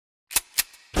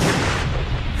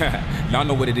Y'all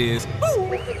know what it is. Hey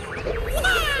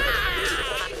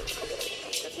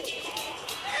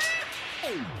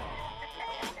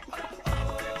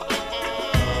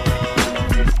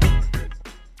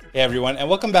everyone, and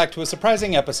welcome back to a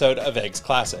surprising episode of Eggs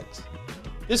Classics.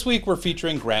 This week we're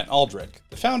featuring Grant Aldrich,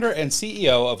 the founder and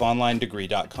CEO of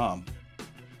OnlineDegree.com.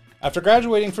 After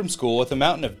graduating from school with a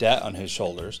mountain of debt on his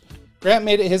shoulders, Grant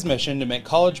made it his mission to make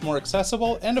college more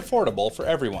accessible and affordable for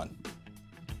everyone.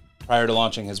 Prior to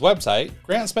launching his website,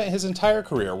 Grant spent his entire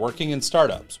career working in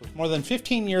startups with more than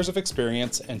 15 years of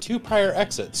experience and 2 prior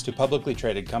exits to publicly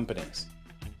traded companies.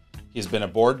 He's been a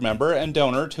board member and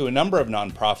donor to a number of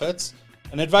nonprofits,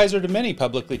 an advisor to many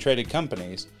publicly traded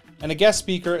companies, and a guest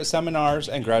speaker at seminars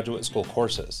and graduate school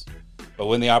courses. But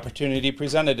when the opportunity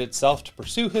presented itself to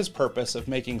pursue his purpose of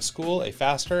making school a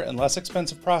faster and less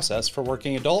expensive process for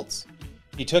working adults,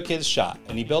 he took his shot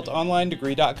and he built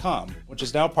OnlineDegree.com, which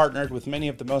is now partnered with many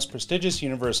of the most prestigious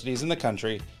universities in the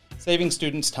country, saving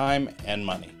students time and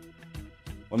money.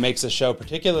 What makes this show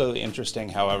particularly interesting,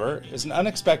 however, is an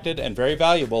unexpected and very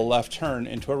valuable left turn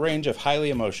into a range of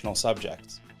highly emotional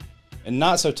subjects. In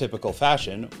not so typical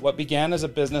fashion, what began as a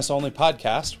business-only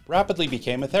podcast rapidly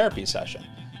became a therapy session,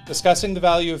 discussing the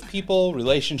value of people,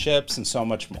 relationships, and so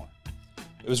much more.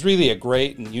 It was really a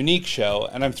great and unique show,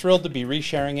 and I'm thrilled to be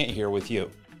resharing it here with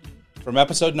you. From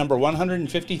episode number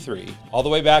 153, all the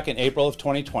way back in April of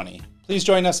 2020, please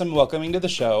join us in welcoming to the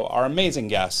show our amazing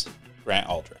guest, Grant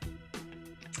Aldrich.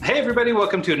 Hey everybody,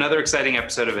 welcome to another exciting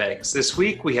episode of Eggs. This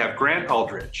week we have Grant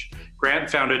Aldrich. Grant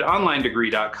founded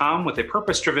OnlineDegree.com with a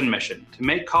purpose-driven mission to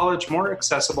make college more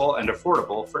accessible and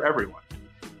affordable for everyone.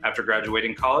 After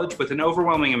graduating college with an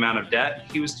overwhelming amount of debt,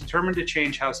 he was determined to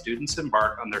change how students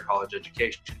embark on their college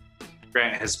education.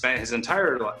 Grant has spent his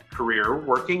entire career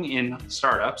working in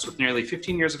startups with nearly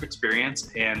 15 years of experience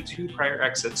and 2 prior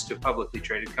exits to a publicly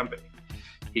traded company.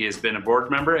 He has been a board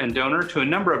member and donor to a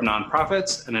number of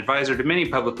nonprofits, an advisor to many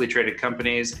publicly traded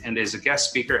companies, and is a guest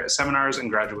speaker at seminars and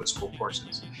graduate school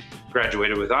courses.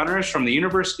 Graduated with honors from the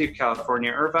University of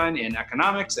California, Irvine in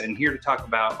economics, and here to talk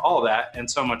about all that and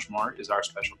so much more is our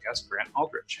special guest, Grant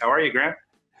Aldrich. How are you, Grant?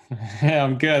 Yeah,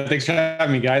 I'm good. Thanks for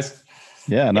having me, guys.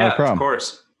 Yeah, not a problem. Of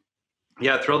course.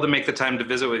 Yeah, thrilled to make the time to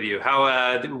visit with you.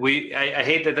 I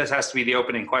hate that this has to be the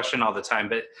opening question all the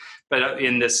time, but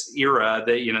in this era,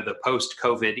 the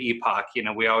post-COVID epoch,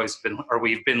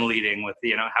 we've been leading with,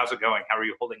 how's it going? How are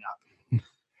you holding up?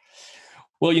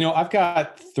 Well, I've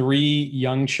got 3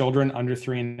 young children under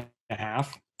 3.5.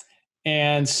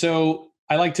 And so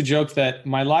I like to joke that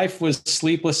my life was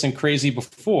sleepless and crazy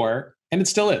before, and it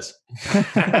still is. Yeah,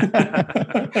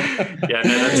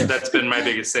 no, that's been my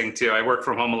biggest thing too. I work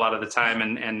from home a lot of the time,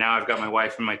 and now I've got my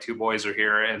wife and my 2 boys are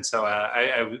here. And so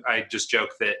I just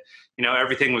joke that,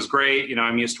 everything was great.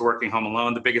 I'm used to working home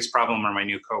alone. The biggest problem are my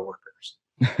new coworkers.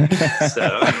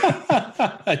 So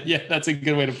yeah, that's a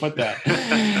good way to put that.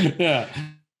 Yeah.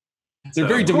 They're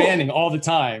very demanding all the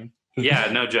time. Yeah,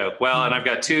 no joke. Well, and I've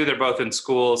got 2, they're both in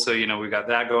school. So, we've got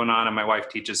that going on, and my wife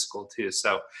teaches school too.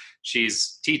 So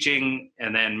she's teaching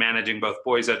and then managing both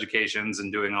boys' educations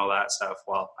and doing all that stuff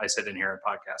while I sit in here and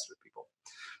podcast with people.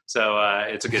 So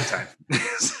it's a good time.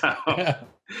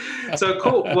 So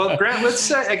cool. Well, Grant,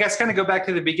 let's, I guess, kind of go back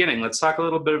to the beginning. Let's talk a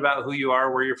little bit about who you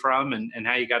are, where you're from, and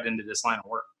how you got into this line of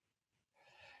work.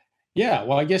 Yeah,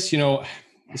 well, I guess, we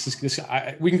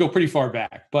can go pretty far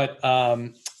back, but,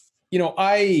 I'm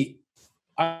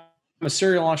a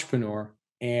serial entrepreneur,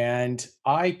 and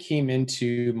I came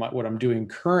into what I'm doing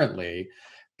currently,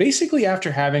 basically after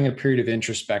having a period of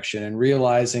introspection and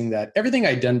realizing that everything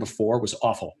I'd done before was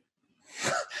awful.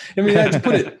 I mean,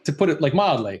 to put it like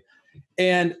mildly.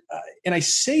 And I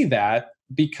say that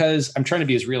because I'm trying to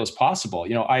be as real as possible.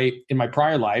 In my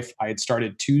prior life, I had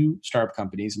started 2 startup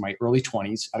companies in my early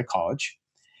 20s out of college.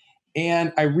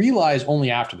 And I realized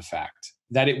only after the fact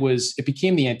that it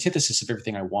became the antithesis of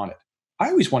everything I wanted. I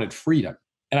always wanted freedom,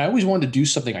 and I always wanted to do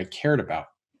something I cared about.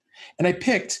 And I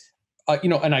picked,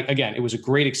 again, it was a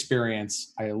great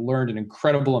experience. I learned an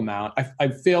incredible amount. I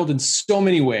failed in so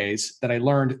many ways that I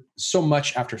learned so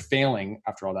much after failing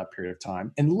after all that period of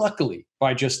time. And luckily,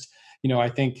 by just, I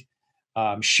think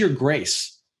sheer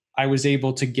grace, I was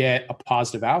able to get a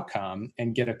positive outcome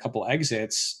and get a couple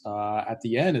exits at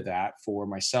the end of that for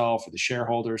myself, for the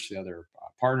shareholders, for the other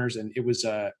partners. And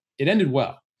it ended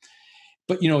well.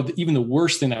 But, even the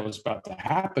worst thing that was about to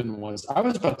happen was I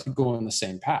was about to go on the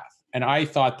same path. And I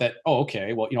thought that, I've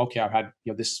had,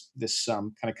 this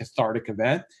kind of cathartic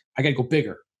event. I got to go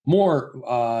bigger, more,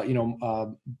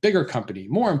 bigger company,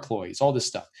 more employees, all this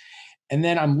stuff. And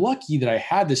then I'm lucky that I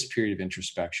had this period of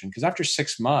introspection, because after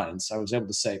 6 months, I was able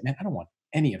to say, man, I don't want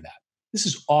any of that. this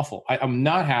is awful. I'm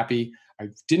not happy. I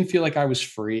didn't feel like I was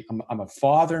free. I'm a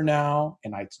father now,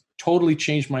 and I totally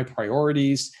changed my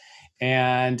priorities.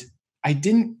 And I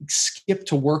didn't skip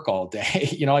to work all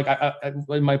day. Like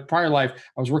in my prior life,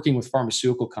 I was working with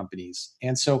pharmaceutical companies.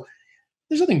 And so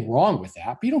there's nothing wrong with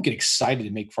that, but you don't get excited to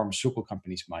make pharmaceutical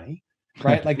companies money,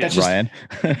 right? Like that's just Ryan.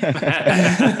 I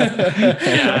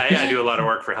do a lot of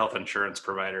work for health insurance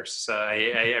providers. So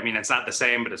I mean, it's not the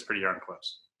same, but it's pretty darn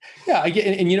close. Yeah,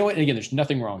 and you know what? And again, there's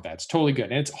nothing wrong with that. It's totally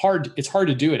good, and it's hard. It's hard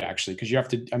to do it actually because you have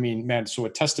to. I mean, man, so a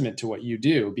testament to what you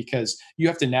do because you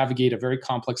have to navigate a very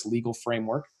complex legal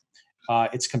framework.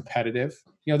 It's competitive.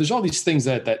 There's all these things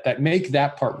that make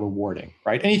that part rewarding,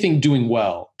 right? Anything done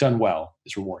well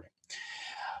is rewarding.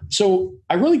 So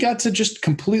I really got to just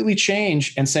completely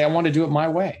change and say I want to do it my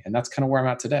way, and that's kind of where I'm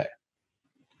at today.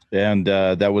 And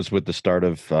that was with the start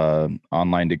of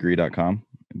onlinedegree.com.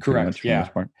 Correct. Yeah.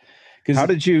 How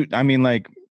did you? I mean, like,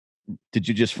 did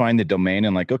you just find the domain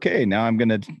and like, okay, now I'm going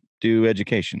to do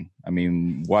education? I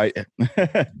mean, why?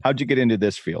 How'd you get into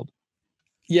this field?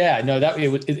 Yeah, no,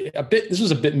 this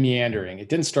was a bit meandering. It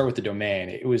didn't start with the domain.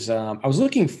 It was, I was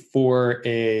looking for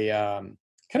a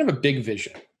kind of a big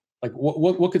vision, like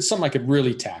what could something I could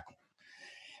really tackle.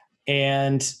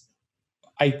 And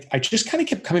I just kind of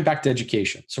kept coming back to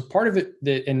education. So part of it,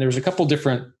 and there's a couple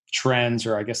different trends,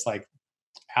 or I guess like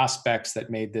aspects that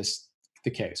made this the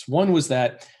case. One was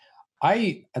that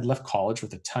I had left college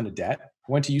with a ton of debt.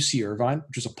 I went to UC Irvine,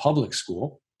 which was a public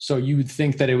school. So you would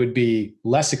think that it would be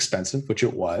less expensive, which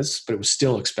it was, but it was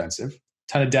still expensive.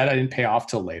 Ton of debt I didn't pay off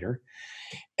till later.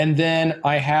 And then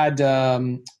I had,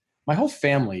 my whole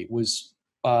family was,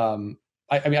 I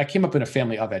came up in a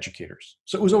family of educators.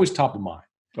 So it was always top of mind.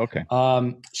 Okay.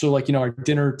 So like, our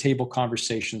dinner table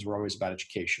conversations were always about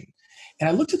education. And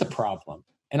I looked at the problem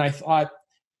and I thought,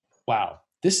 wow,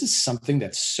 this is something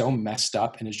that's so messed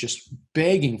up and is just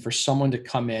begging for someone to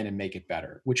come in and make it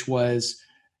better, which was,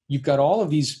 you've got all of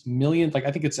these million, like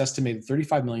I think it's estimated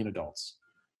 35 million adults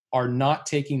are not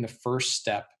taking the first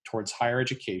step towards higher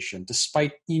education,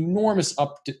 despite enormous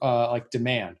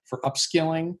demand for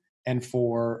upskilling and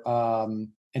for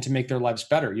and to make their lives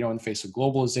better. In the face of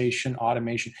globalization,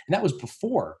 automation, and that was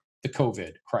before the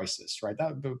COVID crisis, right?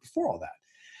 Before all that,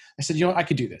 I said, I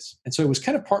could do this, and so it was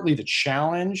kind of partly the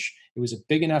challenge. It was a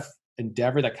big enough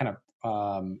endeavor that kind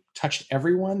of touched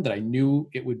everyone that I knew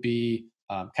it would be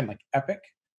kind of like epic.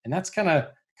 And that's kind of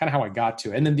how I got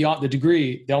to it. And then the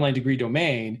online degree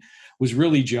domain was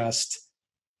really just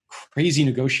crazy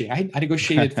negotiating. I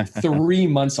negotiated for 3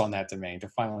 months on that domain to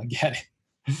finally get it.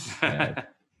 Yeah,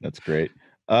 that's great.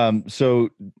 So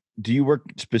do you work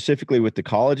specifically with the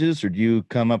colleges, or do you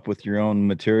come up with your own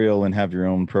material and have your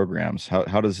own programs?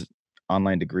 How does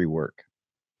online degree work?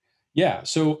 Yeah.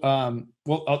 So,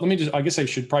 let me I guess I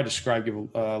should probably give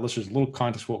listeners a little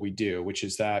context of what we do, which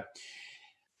is that,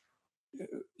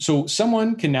 so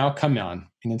someone can now come on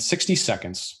and in 60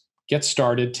 seconds, get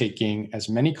started taking as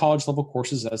many college level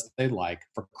courses as they like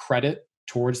for credit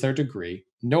towards their degree,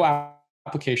 no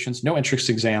applications, no entrance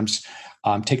exams,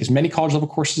 take as many college level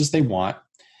courses as they want.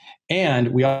 And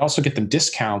we also get them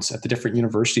discounts at the different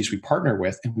universities we partner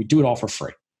with, and we do it all for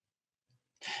free.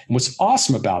 And what's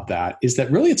awesome about that is that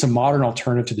really it's a modern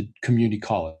alternative to the community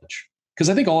college. Because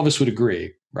I think all of us would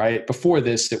agree, right? Before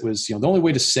this, it was, the only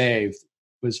way to save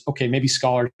was, okay, maybe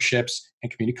scholarships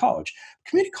and community college.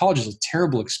 Community college is a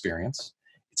terrible experience.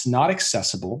 It's not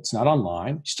accessible. It's not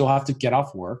online. You still have to get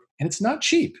off work, and it's not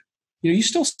cheap. You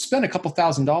still spend a couple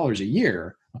 $1,000s a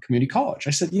year on community college.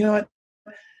 I said, you know what?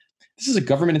 This is a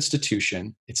government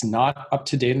institution. It's not up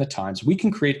to date in the times. We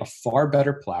can create a far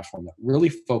better platform that really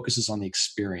focuses on the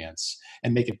experience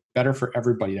and make it better for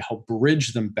everybody to help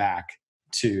bridge them back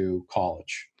to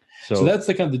college. So that's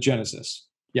the kind of the genesis.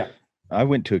 Yeah. I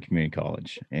went to a community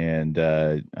college, and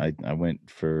I went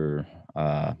for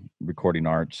recording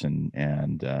arts, and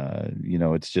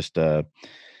it's just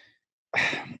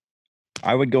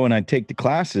I would go and I'd take the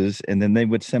classes, and then they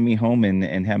would send me home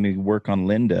and have me work on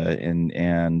Lynda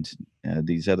and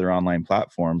these other online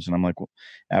platforms. And I'm like, well,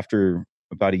 after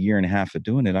about 1.5 years of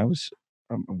doing it, I was,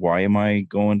 why am I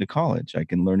going to college? I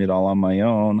can learn it all on my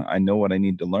own. I know what I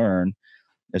need to learn.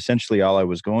 Essentially, all I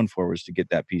was going for was to get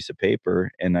that piece of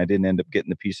paper, and I didn't end up getting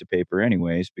the piece of paper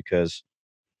anyways, because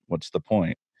what's the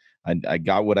point? I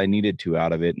got what I needed to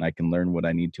out of it, and I can learn what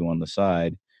I need to on the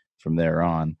side from there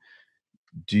on.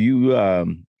 Do you,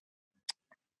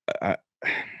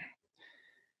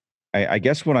 I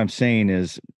guess what I'm saying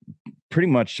is pretty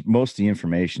much most of the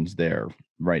information's there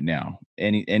right now.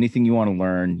 Anything you want to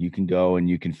learn, you can go and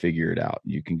you can figure it out.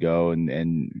 You can go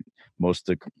and most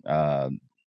of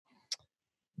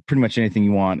pretty much anything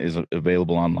you want is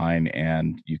available online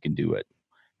and you can do it.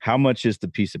 How much is the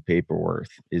piece of paper worth?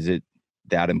 Is it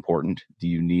that important? Do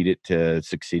you need it to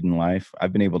succeed in life?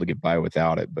 I've been able to get by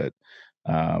without it, but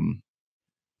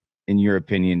in your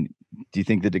opinion, do you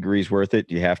think the degree is worth it?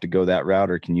 Do you have to go that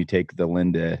route, or can you take the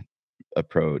Lynda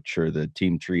approach or the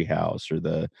Team Treehouse or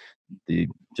the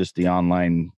just the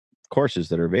online courses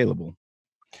that are available?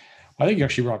 I think you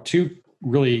actually brought up two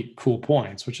really cool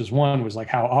points, which is one was like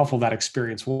how awful that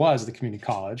experience was at the community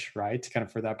college, right? To kind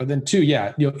of for that. But then two,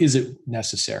 yeah, is it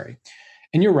necessary?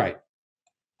 And you're right.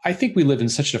 I think we live in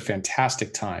such a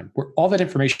fantastic time where all that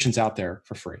information's out there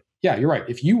for free. Yeah, you're right.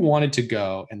 If you wanted to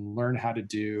go and learn how to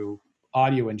do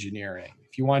audio engineering,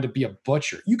 if you wanted to be a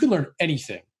butcher, you could learn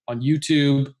anything on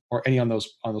YouTube or any on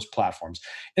those platforms.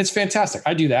 And it's fantastic.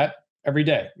 I do that every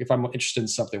day if I'm interested in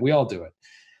something. We all do it.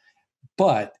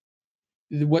 But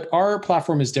what our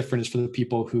platform is different is for the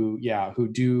people who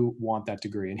do want that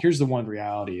degree. And here's the one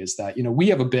reality is that, we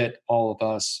have all of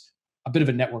us, a bit of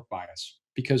a network bias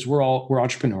because we're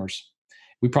entrepreneurs.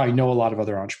 We probably know a lot of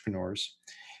other entrepreneurs,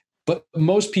 but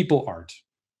most people aren't.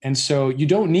 And so you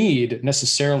don't need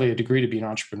necessarily a degree to be an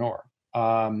entrepreneur.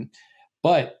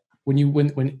 But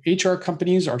when HR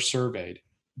companies are surveyed,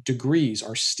 degrees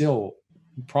are still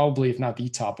probably, if not the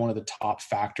top, one of the top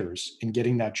factors in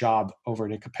getting that job over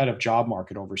in a competitive job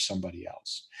market over somebody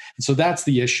else. And so that's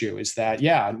the issue is that,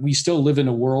 we still live in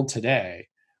a world today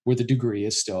where the degree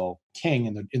is still king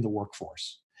in the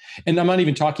workforce. And I'm not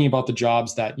even talking about the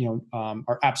jobs that,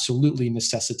 are absolutely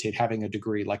necessitate having a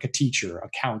degree, like a teacher,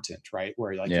 accountant, right?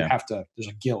 Where you have to, there's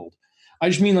a guild. I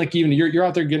just mean like even you're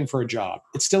out there getting for a job.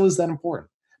 It still is that important.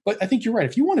 But I think you're right.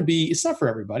 If you want to be, it's not for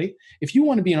everybody. If you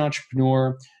want to be an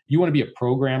entrepreneur, you want to be a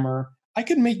programmer,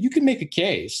 you can make a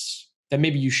case that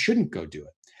maybe you shouldn't go do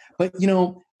it. But,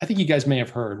 I think you guys may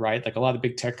have heard, right? Like a lot of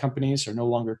big tech companies are no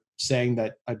longer saying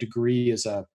that a degree is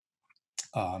a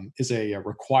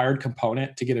required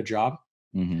component to get a job.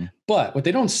 Mm-hmm. But what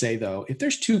they don't say though, if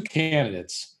there's two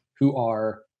candidates who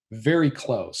are very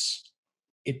close,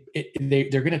 they're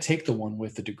going to take the one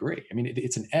with the degree. I mean,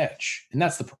 it's an edge, and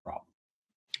that's the problem.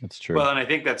 That's true. Well, and I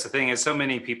think that's the thing is so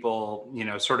many people,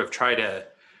 sort of try to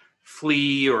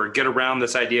flee or get around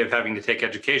this idea of having to take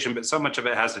education, but so much of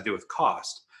it has to do with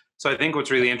cost. So I think what's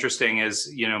really interesting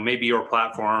is, maybe your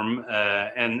platform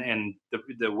and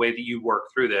the way that you work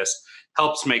through this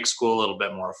helps make school a little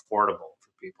bit more affordable for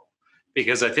people.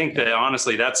 Because I think that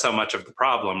honestly, that's so much of the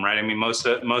problem, right? I mean, most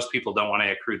people don't want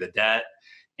to accrue the debt.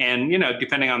 And,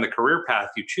 depending on the career path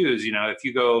you choose, if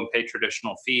you go and pay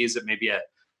traditional fees at maybe a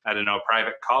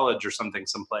private college or something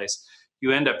someplace,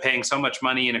 you end up paying so much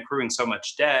money and accruing so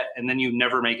much debt, and then you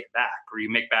never make it back, or you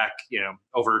make back,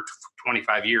 over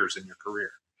 25 years in your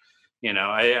career.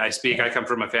 I come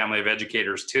from a family of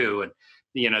educators too, and,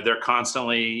 they're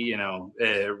constantly,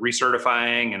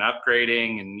 recertifying and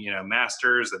upgrading and,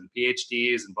 masters and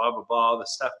PhDs and blah, blah, blah, all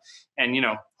this stuff. And,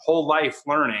 whole life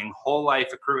learning, whole life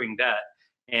accruing debt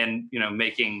and,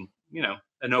 making,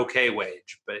 an okay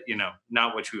wage, but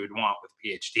not what you would want with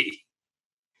PhD.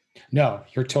 No,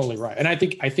 you're totally right. And I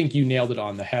think you nailed it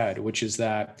on the head, which is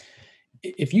that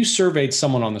if you surveyed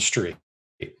someone on the street,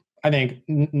 I think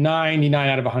 99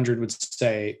 out of 100 would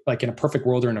say, like in a perfect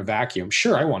world or in a vacuum,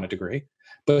 sure, I want a degree.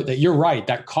 But that you're right,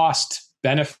 that cost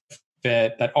benefit,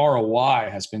 that ROI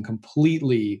has been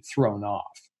completely thrown off.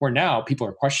 Where now people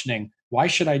are questioning, why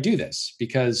should I do this?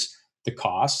 Because the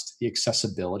cost, the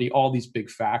accessibility, all these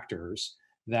big factors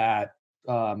that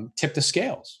tip the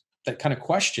scales, that kind of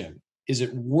question, is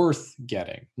it worth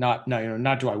getting? Not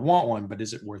do I want one, but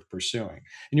is it worth pursuing?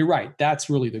 And you're right, that's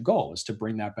really the goal, is to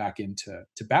bring that back into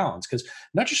balance. Because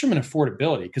not just from an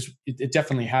affordability, because it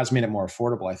definitely has made it more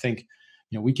affordable. I think,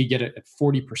 we could get it at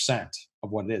 40%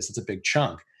 of what it is. It's a big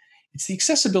chunk. It's the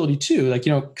accessibility too. Like,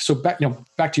 so back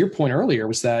to your point earlier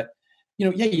was that,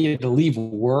 you had to leave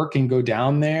work and go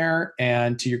down there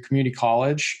and to your community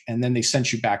college, and then they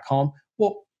sent you back home.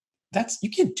 Well, you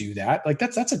can't do that. Like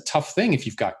that's a tough thing if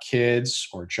you've got kids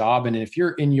or a job. And if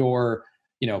you're in your,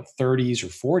 30s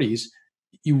or 40s,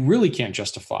 you really can't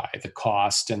justify the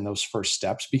cost and those first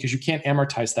steps because you can't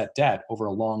amortize that debt over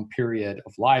a long period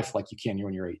of life like you can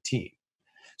when you're 18.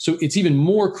 So it's even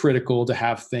more critical to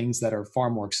have things that are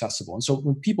far more accessible. And so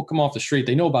when people come off the street,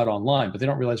 they know about online, but they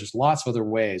don't realize there's lots of other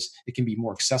ways it can be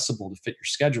more accessible to fit your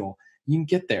schedule. You can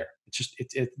get there.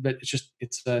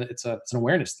 It's an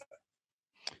awareness thing.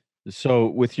 So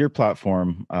with your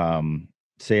platform,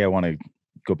 say I want to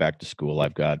go back to school,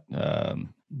 I've got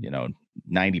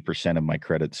 90% of my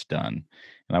credits done,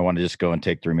 and I want to just go and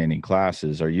take the remaining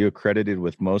classes. Are you accredited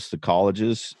with most of the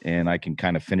colleges and I can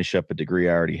kind of finish up a degree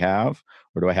I already have,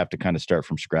 or do I have to kind of start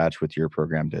from scratch with your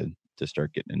program to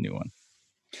start getting a new one?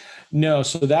 No,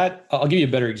 so that I'll give you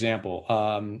a better example.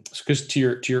 Because to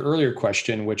your earlier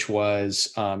question, which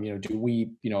was, do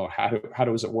we, how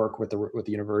does it work with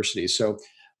the university? So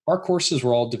our courses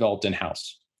were all developed in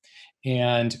house,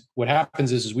 and what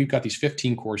happens is we've got these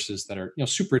 15 courses that are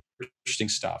super interesting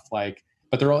stuff,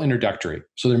 but they're all introductory.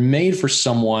 So they're made for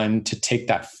someone to take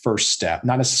that first step,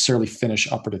 not necessarily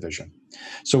finish upper division.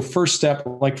 So first step,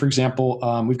 like for example,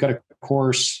 we've got a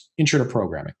course, Intro to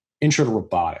Programming, Intro to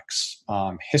Robotics,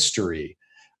 History,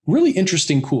 really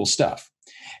interesting, cool stuff.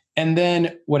 And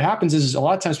then what happens is a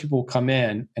lot of times people will come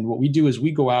in, and what we do is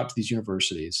we go out to these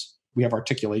universities. We have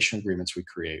articulation agreements we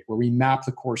create where we map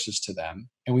the courses to them,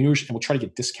 and we'll try to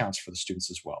get discounts for the students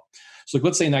as well. So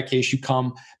let's say in that case, you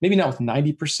come maybe not with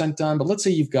 90% done, but let's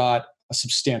say you've got a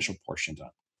substantial portion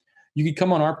done. You could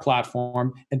come on our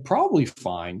platform and probably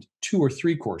find 2 or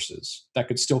 3 courses that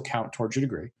could still count towards your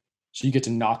degree. So you get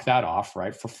to knock that off,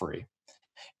 right, for free.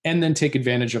 And then take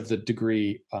advantage of the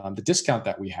degree, the discount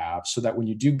that we have, so that when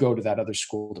you do go to that other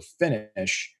school to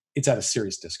finish, it's at a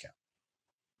serious discount.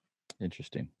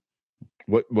 Interesting.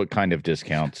 What kind of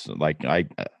discounts? Like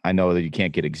I know that you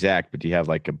can't get exact, but do you have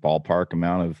like a ballpark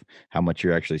amount of how much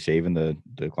you're actually saving the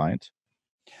clients?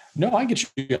 No, I can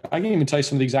even tell you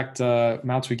some of the exact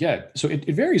amounts we get. So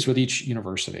it varies with each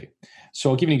university. So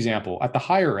I'll give you an example. At the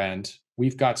higher end,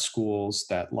 we've got schools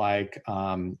that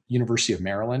University of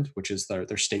Maryland, which is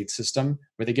their state system,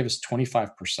 where they give us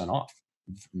 25% off.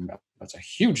 That's a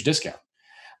huge discount.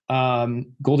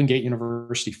 Golden Gate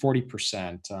University,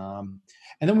 40%.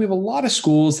 And then we have a lot of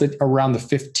schools that are around the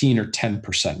 15 or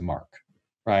 10% mark,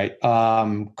 right?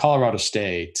 Colorado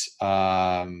State,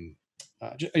 I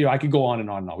could go on and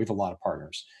on and on. We have a lot of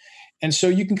partners. And so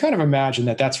you can kind of imagine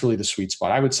that that's really the sweet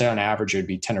spot. I would say on average, it would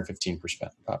be 10 or 15%.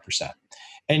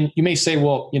 And you may say,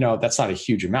 well, that's not a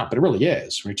huge amount, but it really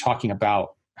is when you're talking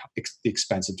about the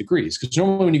expensive degrees. Because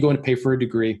normally when you go in to pay for a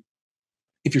degree,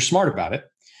 if you're smart about it,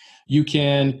 you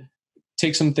can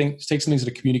take some things at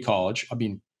a community college,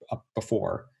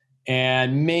 before,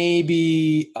 and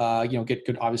maybe, get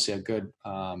good, obviously a good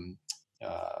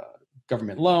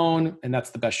government loan, and that's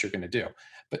the best you're going to do.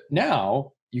 But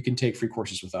now you can take free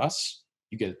courses with us.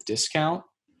 You get a discount.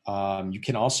 You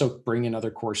can also bring in other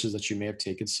courses that you may have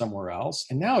taken somewhere else.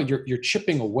 And now you're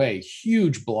chipping away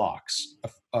huge blocks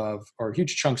or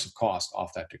huge chunks of cost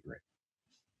off that degree.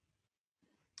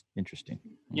 Interesting.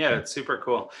 Okay. Yeah, it's super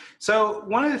cool. So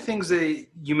one of the things that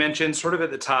you mentioned sort of at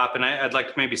the top, and I'd like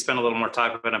to maybe spend a little more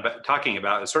time talking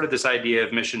about, is sort of this idea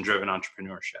of mission-driven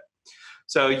entrepreneurship.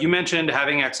 So you mentioned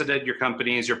having exited your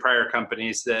prior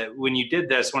companies, that when you did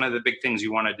this, one of the big things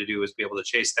you wanted to do was be able to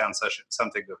chase down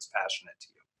something that was passionate to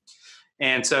you.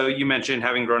 And so you mentioned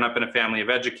having grown up in a family of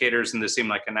educators, and this seemed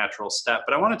like a natural step.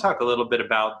 But I want to talk a little bit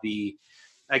about the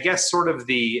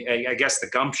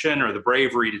gumption or the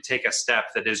bravery to take a step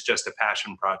that is just a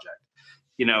passion project.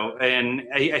 And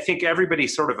I think everybody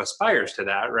sort of aspires to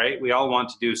that, right? We all want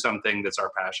to do something that's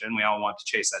our passion. We all want to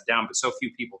chase that down, but so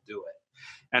few people do it.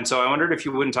 And so I wondered if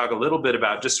you wouldn't talk a little bit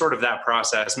about just sort of that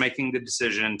process, making the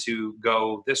decision to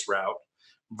go this route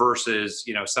versus,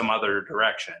 some other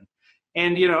direction.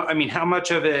 And, how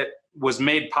much of it was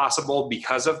made possible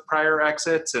because of prior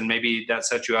exits, and maybe that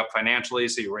set you up financially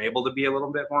so you were able to be a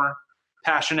little bit more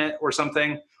passionate or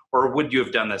something, or would you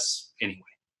have done this anyway?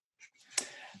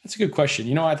 That's a good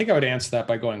question. I think I would answer that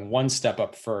by going one step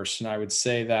up first. And I would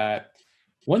say that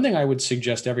one thing I would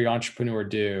suggest every entrepreneur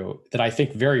do, that I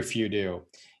think very few do,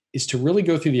 is to really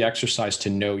go through the exercise to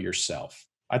know yourself.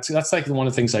 That's like one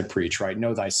of the things I preach, right?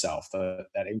 Know thyself,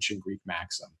 that ancient Greek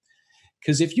maxim.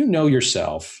 Because if you know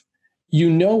yourself, you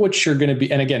know what you're going to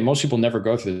be. And again, most people never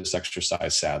go through this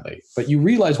exercise, sadly, but you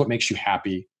realize what makes you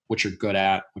happy, what you're good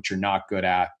at, what you're not good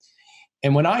at.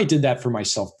 And when I did that for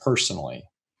myself personally,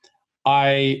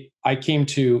 I came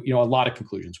to, a lot of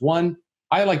conclusions. One,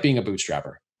 I like being a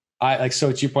bootstrapper. So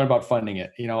it's your point about funding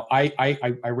it.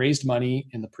 I raised money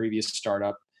in the previous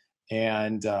startup,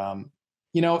 and I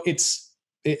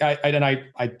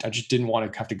just didn't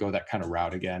want to have to go that kind of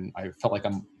route again. I felt like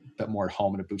I'm a bit more at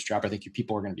home in a bootstrap. I think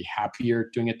people are going to be happier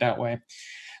doing it that way.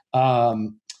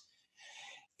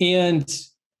 And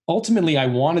ultimately I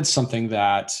wanted something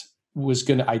that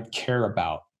I'd care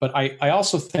about. But I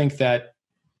also think that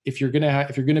if you're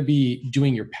going to be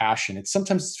doing your passion,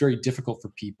 sometimes it's very difficult for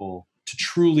people to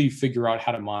truly figure out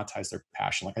how to monetize their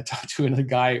passion. Like I talked to another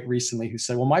guy recently who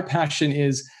said, well, my passion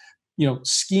is,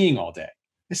 skiing all day.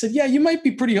 I said, yeah, it might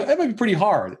be pretty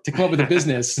hard to come up with a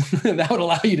business that would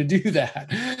allow you to do that.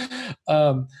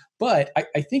 But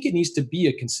I think it needs to be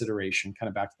a consideration, kind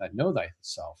of back to that know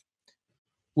thyself,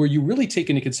 where you really take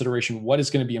into consideration what is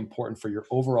going to be important for your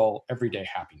overall everyday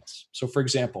happiness. So for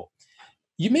example,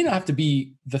 you may not have to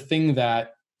be the thing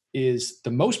that is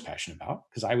the most passionate about,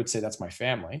 because I would say that's my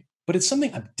family, but it's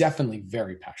something I'm definitely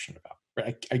very passionate about,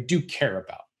 right? I do care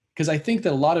about, because I think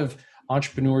that a lot of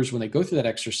entrepreneurs, when they go through that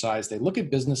exercise, they look at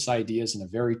business ideas in a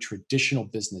very traditional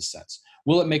business sense.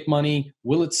 Will it make money?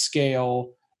 Will it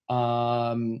scale?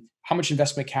 How much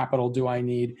investment capital do I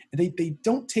need? And they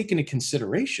don't take into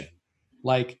consideration,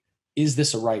 like, is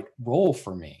this a right role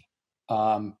for me?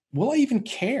 Will I even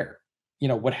care,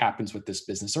 what happens with this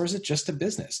business, or is it just a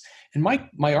business? And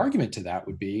my argument to that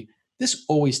would be, this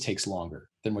always takes longer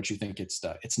than what you think it's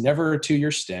done. It's never a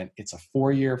 2-year stint. It's a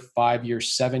 4-year, 5-year,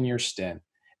 7-year stint.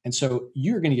 And so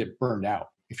you're going to get burned out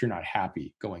if you're not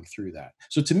happy going through that.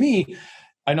 So to me,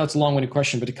 I know it's a long-winded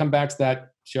question, but to come back to that,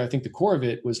 I think the core of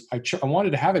it was I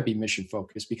wanted to have it be mission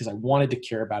focused because I wanted to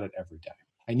care about it every day.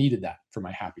 I needed that for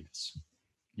my happiness.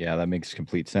 Yeah, that makes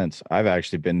complete sense. I've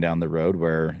actually been down the road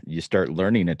where you start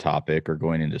learning a topic or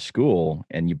going into school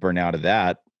and you burn out of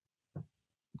that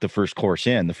the first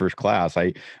class.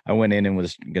 I went in and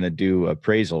was going to do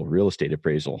real estate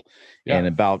appraisal. Yeah. And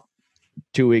about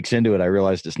 2 weeks into it, I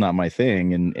realized it's not my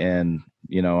thing. And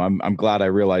I'm glad I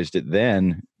realized it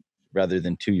then rather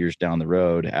than 2 years down the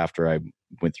road after I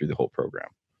went through the whole program.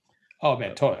 Oh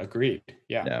man, totally agreed.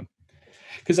 Yeah.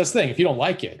 Because that's the thing. If you don't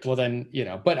like it, well then,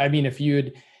 but I mean, if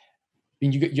you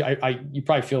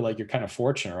probably feel like you're kind of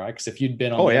fortunate, right? Because if you'd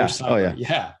been on the other side,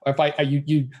 if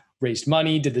you raised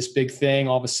money, did this big thing,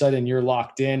 all of a sudden you're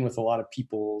locked in with a lot of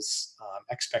people's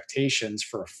expectations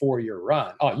for a 4-year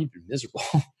run. Oh, you'd be miserable.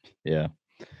 Yeah.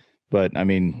 But I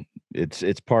mean,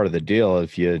 it's part of the deal.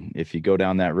 If you go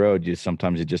down that road,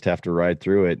 sometimes you just have to ride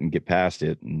through it and get past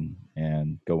it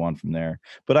and go on from there.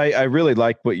 But I really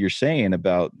like what you're saying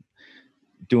about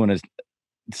doing a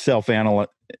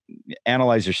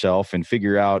analyze yourself and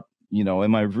figure out,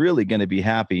 am I really going to be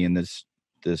happy in this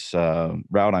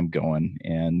route I'm going,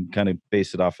 and kind of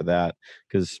base it off of that,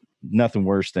 because nothing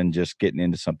worse than just getting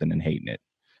into something and hating it.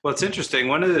 Well, it's interesting.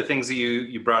 One of the things that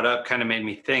you brought up kind of made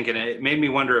me think, and it made me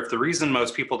wonder if the reason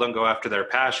most people don't go after their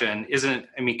passion isn't,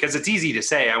 because it's easy to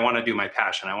say, I want to do my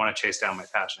passion, I want to chase down my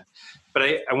passion. But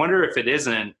I wonder if it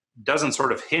doesn't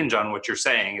sort of hinge on what you're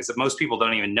saying, is that most people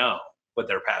don't even know what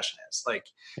their passion is. Like,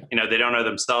 they don't know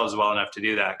themselves well enough to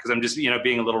do that. Because I'm just,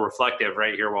 being a little reflective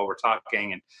right here while we're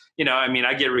talking. And,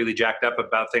 I get really jacked up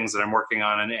about things that I'm working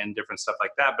on and different stuff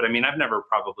like that. But I've never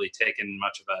probably taken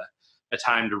much of a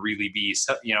time to really be,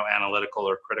 analytical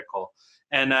or critical.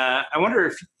 And I wonder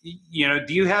if,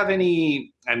 do you have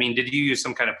any, did you use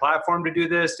some kind of platform to do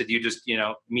this? Did you just,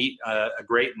 meet a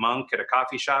great monk at a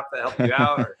coffee shop that helped you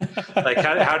out? Or like,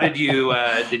 how did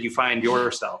you find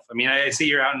yourself? I see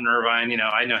you're out in Irvine,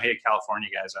 I know, hey, California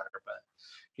guys are, but,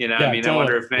 totally. I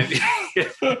wonder if maybe.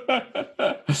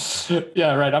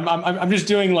 Yeah, right. I'm just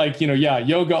doing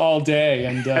yoga all day.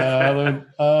 And,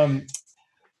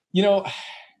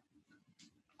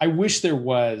 I wish there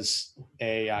was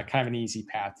a kind of an easy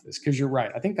path to this, because you're right.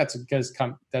 I think does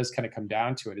kind of come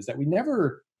down to it, is that we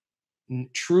never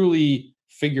truly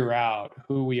figure out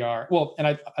who we are. Well,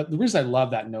 and the reason I love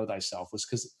that know thyself was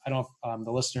because I don't know if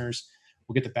the listeners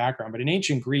will get the background, but in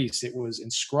ancient Greece, it was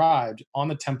inscribed on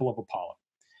the temple of Apollo,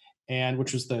 and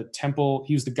which was the temple.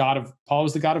 Apollo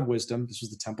was the god of wisdom. This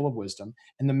was the temple of wisdom,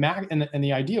 and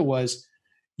the idea was,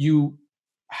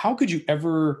 how could you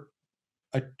ever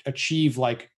achieve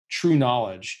true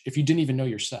knowledge if you didn't even know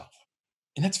yourself?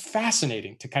 And that's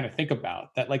fascinating to kind of think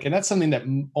about that. And that's something that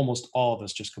almost all of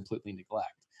us just completely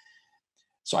neglect.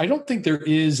 So I don't think there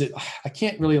is, I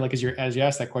can't really, as you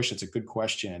asked that question, it's a good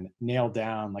question, nail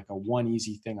down a one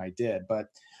easy thing I did, but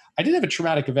I did have a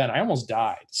traumatic event. I almost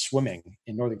died swimming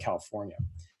in Northern California.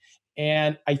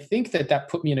 And I think that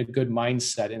put me in a good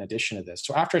mindset in addition to this.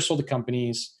 So after I sold the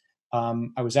companies,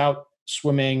 I was out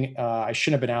swimming. I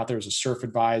shouldn't have been out there. It was a surf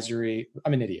advisory.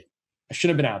 I'm an idiot. I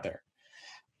shouldn't have been out there.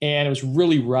 And it was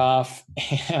really rough.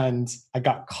 And I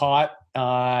got caught.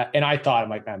 And I thought, I'm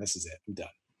like, man, this is it. I'm done.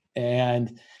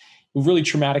 And a really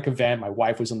traumatic event. My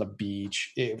wife was on the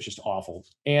beach. It was just awful.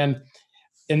 And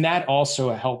that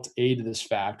also helped aid this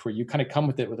fact where you kind of come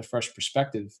with it with a fresh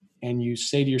perspective. And you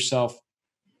say to yourself,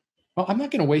 well, I'm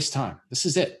not going to waste time. This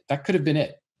is it. That could have been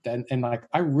it. And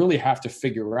I really have to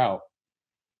figure out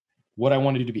what I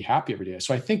want to do to be happy every day.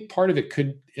 So I think part of it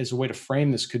as a way to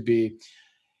frame this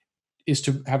is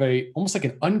to have almost like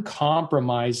an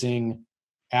uncompromising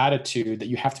attitude that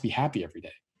you have to be happy every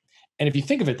day. And if you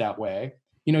think of it that way,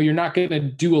 you're not going to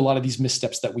do a lot of these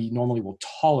missteps that we normally will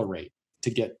tolerate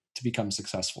to become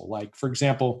successful. Like, for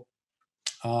example,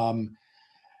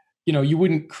 you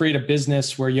wouldn't create a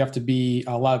business where you have to be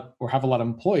a lot or have a lot of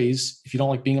employees if you don't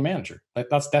like being a manager.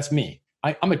 That's me.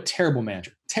 I'm a terrible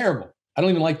manager. Terrible. I don't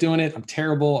even like doing it. I'm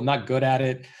terrible. I'm not good at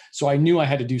it. So I knew I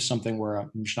had to do something where I'm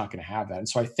just not going to have that. And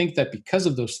so I think that because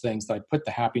of those things, that I put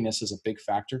the happiness as a big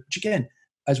factor, which again,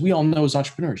 as we all know as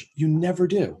entrepreneurs, you never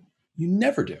do. You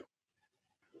never do.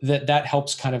 That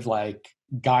helps kind of like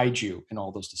guide you in all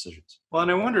those decisions. Well,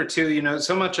 and I wonder too,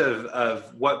 so much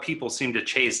of what people seem to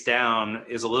chase down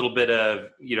is a little bit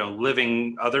of,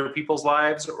 living other people's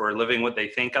lives or living what they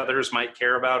think others might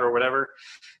care about or whatever.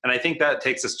 And I think that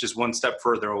takes us just one step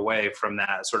further away from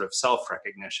that sort of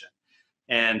self-recognition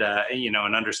and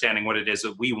understanding what it is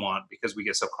that we want, because we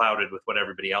get so clouded with what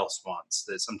everybody else wants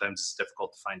that sometimes it's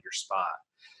difficult to find your spot.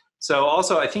 So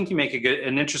also, I think you make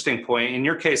an interesting point. In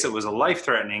your case, it was a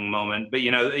life-threatening moment, but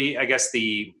I guess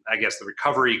the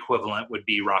recovery equivalent would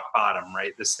be rock bottom,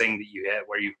 right? This thing that you hit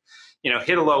where you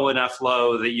hit a low enough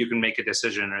low that you can make a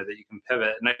decision or that you can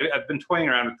pivot. And I've been toying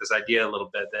around with this idea a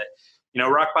little bit that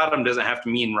rock bottom doesn't have to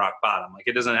mean rock bottom. Like,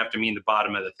 it doesn't have to mean the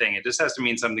bottom of the thing. It just has to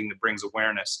mean something that brings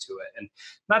awareness to it. And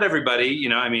not everybody,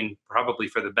 probably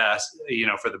for the best,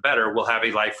 for the better, will have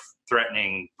a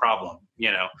life-threatening problem,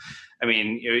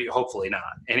 hopefully not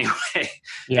anyway.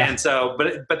 Yeah. And so,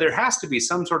 but there has to be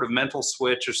some sort of mental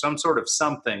switch or some sort of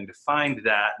something to find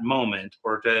that moment,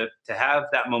 or to have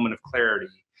that moment of clarity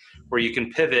where you can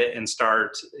pivot and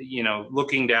start,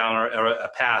 looking down a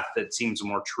path that seems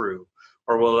more true,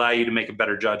 or will allow you to make a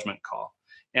better judgment call.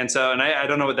 And so, and I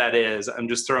don't know what that is. I'm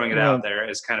just throwing it out there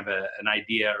as kind of an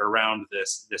idea around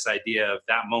this idea of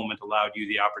that moment allowed you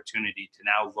the opportunity to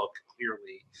now look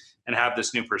clearly and have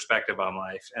this new perspective on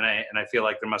life. And I feel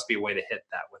like there must be a way to hit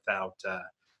that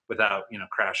without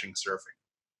crashing surfing.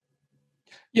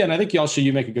 Yeah, and I think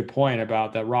you make a good point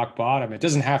about that rock bottom. It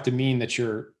doesn't have to mean that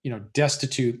you're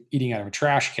destitute eating out of a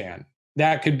trash can.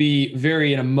 That could be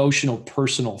an emotional,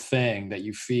 personal thing that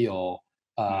you feel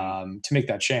to make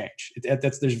that change. I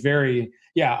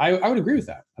would agree with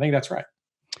that. I think that's right.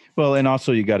 Well, and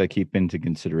also you got to keep into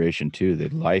consideration too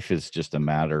that life is just a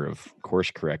matter of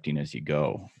course correcting as you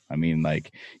go. I mean,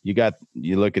 like you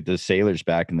look at the sailors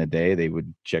back in the day, they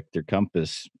would check their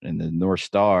compass and the North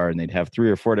Star, and they'd have 3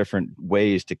 or 4 different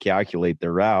ways to calculate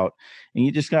their route. And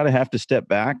you just got to have to step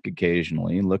back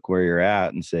occasionally and look where you're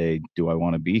at and say, do I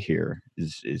want to be here?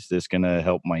 Is this going to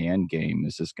help my end game?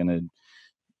 Is this going to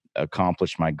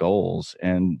accomplish my goals?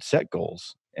 And set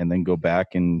goals, and then go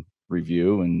back and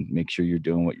review and make sure you're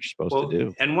doing what you're supposed to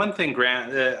do. And one thing,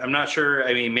 Grant, I'm not sure,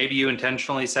 maybe you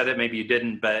intentionally said it, maybe you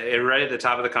didn't, but right at the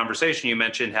top of the conversation, you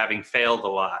mentioned having failed a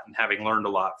lot and having learned a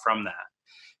lot from that.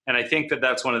 And I think that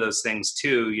that's one of those things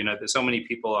too, that so many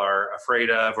people are afraid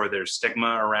of, or there's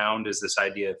stigma around, is this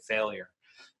idea of failure.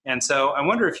 And so I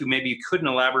wonder if you couldn't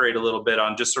elaborate a little bit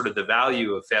on just sort of the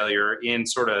value of failure in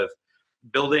sort of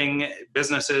building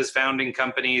businesses, founding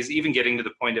companies, even getting to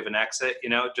the point of an exit,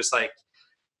 just like,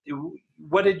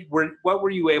 what were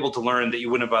you able to learn that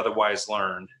you wouldn't have otherwise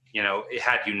learned,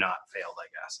 had you not failed, I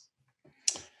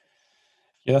guess?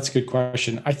 Yeah, that's a good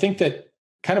question. I think that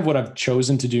kind of what I've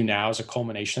chosen to do now is a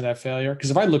culmination of that failure.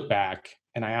 Because if I look back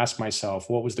and I ask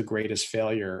myself, what was the greatest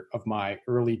failure of my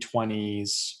early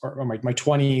 20s or my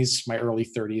 20s, my early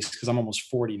 30s, because I'm almost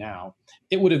 40 now,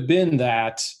 it would have been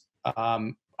that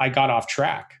I got off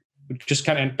track. Just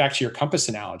kind of back to your compass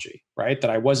analogy, right? That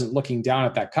I wasn't looking down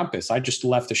at that compass. I just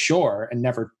left the shore and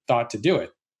never thought to do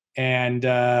it. And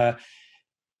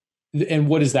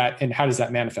what is that? And how does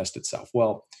that manifest itself?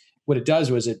 Well, what it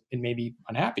does was it made me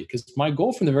unhappy, because my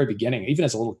goal from the very beginning, even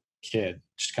as a little kid,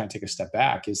 just to kind of take a step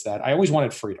back, is that I always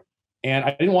wanted freedom. And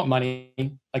I didn't want money.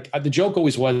 Like the joke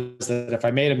always was that if I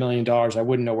made $1 million, I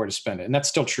wouldn't know where to spend it. And that's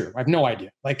still true. I have no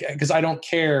idea. Like, because I don't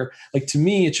care. Like, to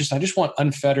me, it's just, I just want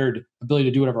unfettered ability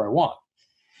to do whatever I want.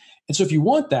 And so if you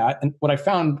want that, and what I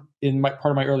found in part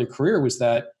of my early career was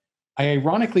that I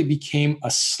ironically became a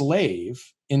slave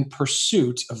in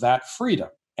pursuit of that freedom.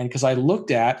 And because I looked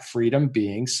at freedom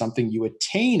being something you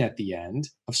attain at the end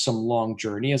of some long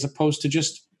journey, as opposed to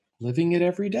just living it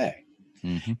every day.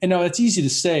 Mm-hmm. And now it's easy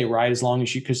to say, right? As long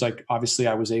as because like, obviously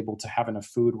I was able to have enough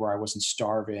food where I wasn't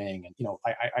starving, and,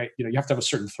 you have to have a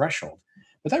certain threshold,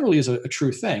 but that really is a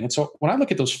true thing. And so when I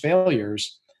look at those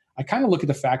failures, I kind of look at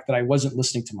the fact that I wasn't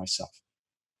listening to myself.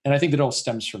 And I think that all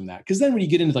stems from that. Because then when you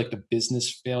get into like the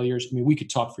business failures, we could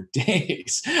talk for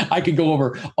days. I could go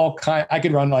over I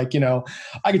could run I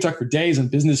could talk for days on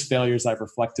business failures that I've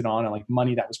reflected on, and like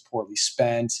money that was poorly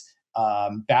spent,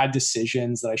 bad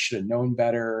decisions that I should have known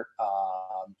better,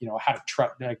 how to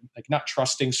trust, like not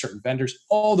trusting certain vendors.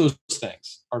 All those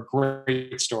things are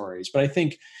great stories, but I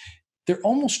think they're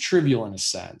almost trivial in a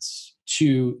sense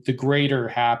to the greater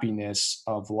happiness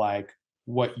of like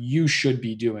what you should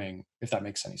be doing, if that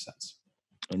makes any sense.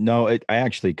 No, I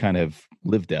actually kind of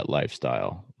lived that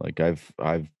lifestyle. Like I've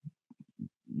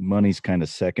money's kind of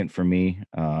second for me.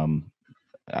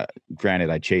 Granted,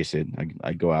 I chase it.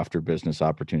 I go after business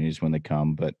opportunities when they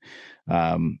come, but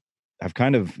um, I've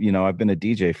kind of, I've been a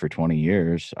DJ for 20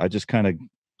 years. I just kind of,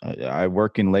 I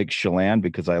work in Lake Chelan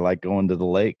because I like going to the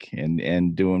lake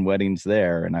and doing weddings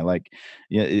there, and I like,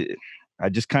 I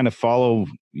just kind of follow,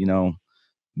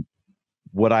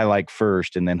 what I like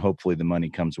first, and then hopefully the money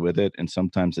comes with it. And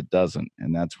sometimes it doesn't.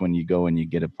 And that's when you go and you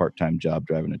get a part-time job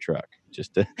driving a truck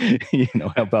just to,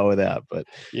 help out with that. But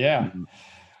Yeah.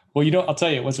 Well, I'll tell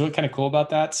you what's really kind of cool about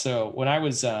that. So when I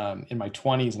was in my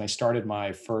 20s and I started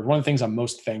one of the things I'm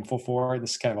most thankful for,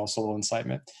 this is kind of also a little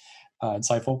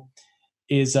insightful,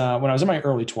 is when I was in my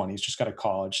early 20s, just got to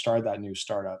college, started that new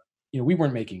startup. We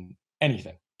weren't making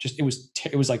anything. Just it was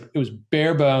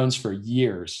bare bones for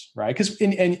years, right? Because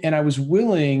and I was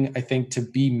willing, I think, to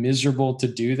be miserable to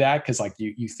do that because like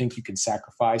you think you can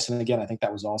sacrifice, and again, I think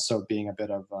that was also being a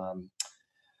bit of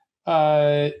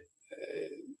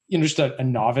just a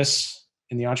novice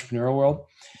in the entrepreneurial world,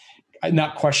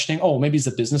 not questioning, oh, maybe is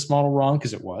the business model wrong?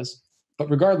 Because it was.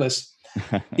 But regardless,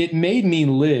 it made me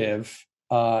live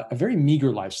a very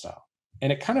meager lifestyle.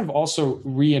 And it kind of also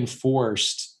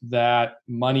reinforced that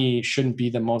money shouldn't be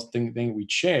the most thing we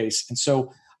chase. And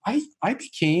so I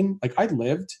became like, I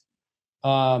lived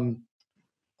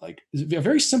like a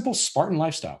very simple Spartan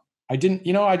lifestyle. I didn't,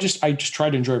 I just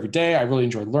tried to enjoy every day. I really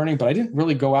enjoyed learning, but I didn't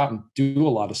really go out and do a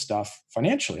lot of stuff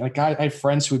financially. Like I have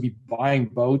friends who would be buying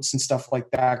boats and stuff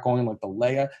like that, going like the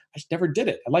Leia. I just never did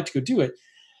it. I'd like to go do it.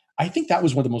 I think that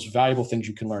was one of the most valuable things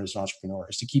you can learn as an entrepreneur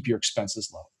is to keep your expenses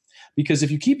low. Because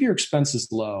if you keep your expenses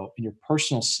low in your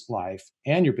personal life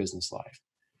and your business life,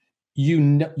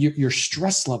 your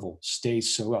stress level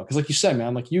stays so well. Because like you said,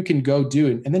 man, like you can go do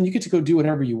it and then you get to go do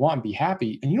whatever you want and be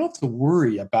happy. And you don't have to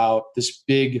worry about this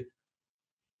big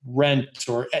rent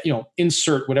or,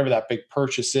 insert whatever that big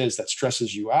purchase is that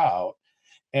stresses you out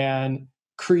and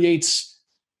creates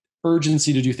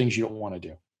urgency to do things you don't want to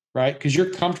do. Right. Because you're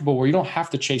comfortable where you don't have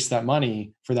to chase that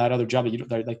money for that other job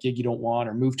that gig you don't want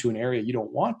or move to an area you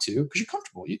don't want to because you're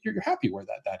comfortable. You're happy where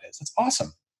that is. That's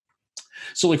awesome.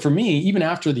 So like for me, even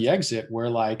after the exit where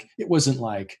like, it wasn't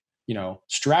like,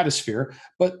 stratosphere,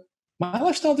 but my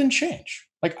lifestyle didn't change.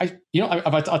 Like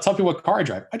I'll tell people what car I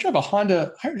drive. I drive a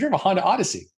Honda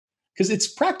Odyssey because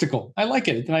it's practical. I like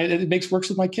it. And it works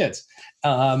with my kids.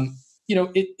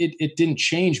 It didn't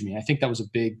change me. I think that was a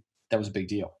big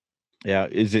deal. Yeah.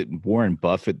 Is it Warren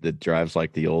Buffett that drives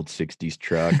like the old 60s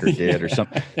truck or did or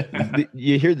something?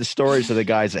 You hear the stories of the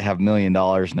guys that have $1 million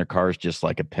and their car's just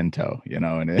like a Pinto,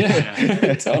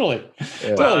 and totally.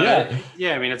 Yeah. Well,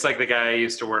 yeah. I mean, it's like the guy I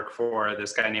used to work for,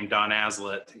 this guy named Don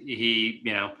Aslett. He,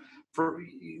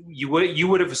 you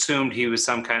would have assumed he was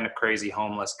some kind of crazy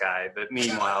homeless guy, but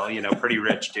meanwhile, pretty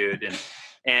rich dude.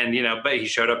 And but he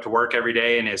showed up to work every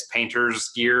day in his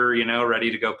painter's gear, ready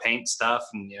to go paint stuff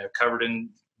and, covered in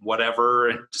whatever,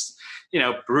 and just,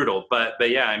 brutal. But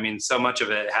yeah, I mean, so much of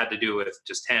it had to do with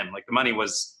just him. Like the money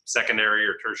was secondary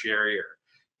or tertiary or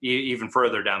even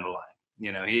further down the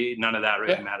line. None of that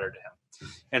really mattered to him.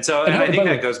 And so, and I think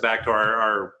that goes back to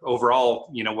our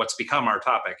overall, what's become our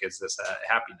topic is this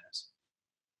happiness.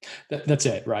 That's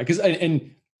it. Right. Because,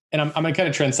 and I'm going to kind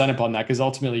of transcend upon that because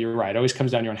ultimately you're right. It always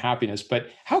comes down to your own happiness. But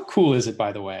how cool is it,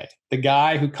 by the way, the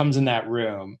guy who comes in that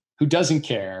room who doesn't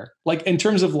care, like in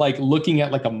terms of like looking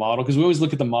at like a model, because we always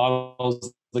look at the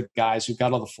models, the guys who've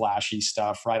got all the flashy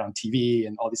stuff right on TV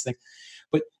and all these things.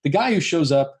 But the guy who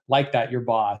shows up like that, your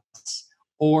boss,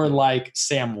 or like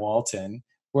Sam Walton,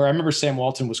 where I remember Sam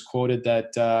Walton was quoted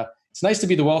that it's nice to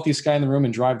be the wealthiest guy in the room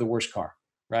and drive the worst car.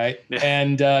 Right. Yeah.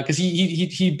 And because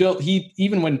he built,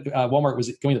 even when Walmart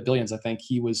was going to billions, I think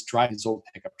he was driving his old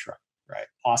pickup truck. Right.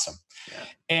 Awesome. Yeah.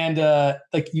 And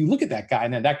like you look at that guy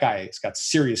and then that guy has got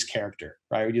serious character.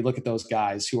 Right. When you look at those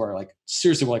guys who are like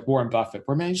seriously like Warren Buffett,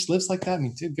 where man he just lives like that. I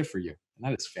mean, dude, good for you. And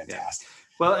that is fantastic. Yeah.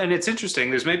 Well, and it's interesting.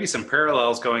 There's maybe some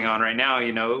parallels going on right now.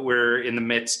 We're in the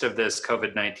midst of this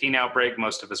COVID-19 outbreak.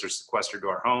 Most of us are sequestered to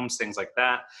our homes, things like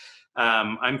that.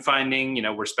 I'm finding,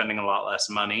 we're spending a lot less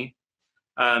money.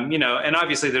 And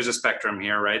obviously there's a spectrum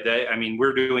here, right?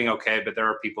 We're doing okay, but there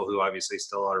are people who obviously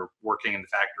still are working in the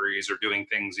factories or doing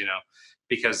things,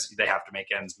 because they have to make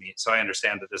ends meet. So I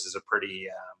understand that this is a pretty,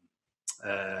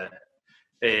 a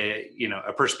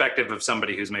perspective of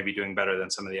somebody who's maybe doing better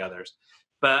than some of the others.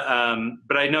 But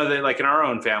I know that like in our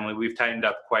own family, we've tightened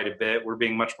up quite a bit. We're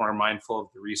being much more mindful of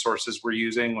the resources we're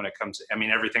using when it comes to, I mean,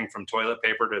 everything from toilet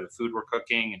paper to the food we're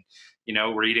cooking. And,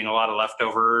 we're eating a lot of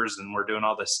leftovers and we're doing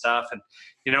all this stuff. And,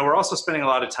 we're also spending a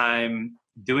lot of time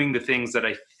doing the things that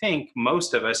I think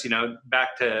most of us,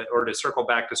 to circle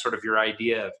back to sort of your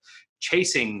idea of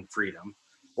chasing freedom,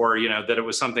 or, that it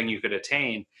was something you could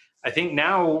attain. I think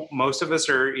now most of us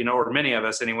are, or many of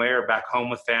us anyway, are back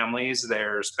home with families.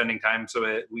 They're spending time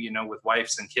with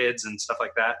wives and kids and stuff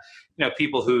like that.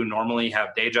 People who normally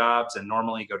have day jobs and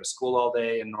normally go to school all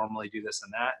day and normally do this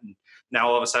and that. And now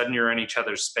all of a sudden you're in each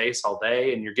other's space all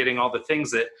day and you're getting all the things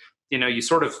that, you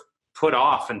sort of put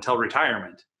off until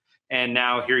retirement. And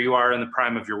now here you are in the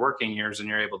prime of your working years and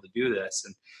you're able to do this.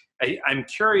 And I'm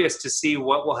curious to see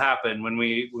what will happen when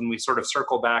we sort of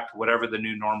circle back to whatever the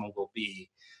new normal will be.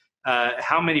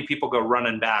 How many people go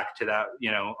running back to that,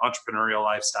 entrepreneurial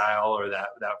lifestyle, or that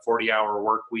 40-hour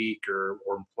work week or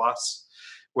plus,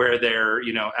 where they're,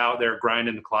 out there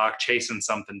grinding the clock, chasing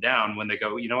something down, when they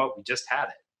go, you know what, we just had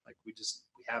it. Like we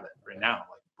have it right now.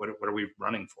 Like what are we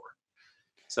running for?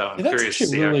 So I'm curious to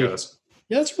see how it goes.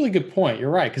 Yeah, that's a really good point.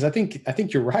 You're right. Cause I think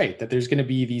you're right that there's going to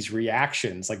be these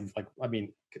reactions. I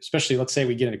mean, especially let's say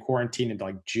we get into quarantine into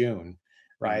like June,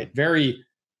 right? Mm-hmm. Very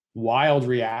wild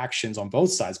reactions on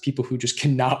both sides. People who just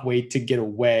cannot wait to get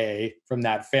away from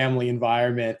that family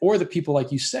environment, or the people, like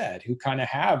you said, who kind of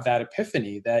have that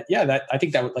epiphany that, that I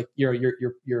think that would, like your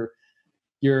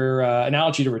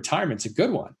analogy to retirement's a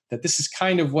good one, that this is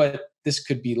kind of what this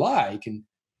could be like. And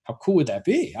how cool would that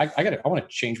be? I want to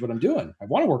change what I'm doing. I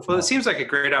want to work from home. It seems like a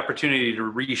great opportunity to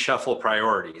reshuffle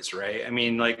priorities, right? I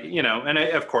mean, and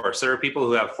of course, there are people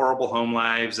who have horrible home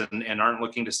lives and aren't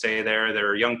looking to stay there. There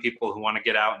are young people who want to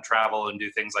get out and travel and do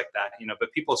things like that,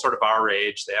 but people sort of our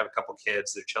age, they have a couple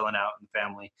kids, they're chilling out in the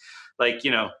family.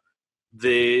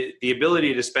 The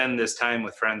ability to spend this time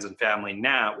with friends and family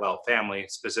now, family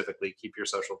specifically, keep your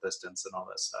social distance and all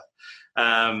this stuff.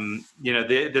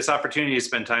 This opportunity to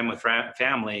spend time with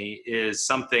family is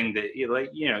something that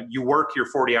you work your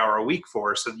 40-hour a week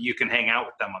for, so that you can hang out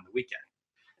with them on the weekend.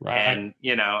 Right. And,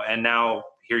 and now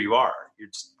here you are, you're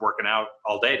just working out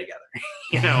all day together,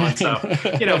 and so,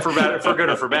 for good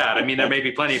or for bad. I mean, there may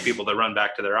be plenty of people that run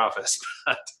back to their office,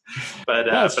 but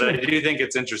I do think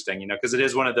it's interesting, because it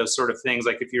is one of those sort of things,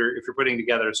 like if you're putting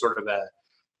together sort of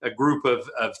a group of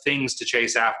things to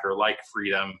chase after, like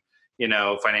freedom,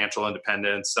 financial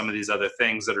independence, some of these other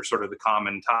things that are sort of the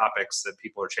common topics that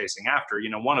people are chasing after,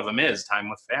 one of them is time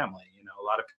with family. A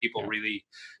lot of people really,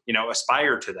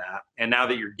 aspire to that. And now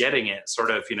that you're getting it sort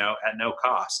of, at no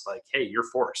cost, like, hey, you're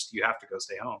forced, you have to go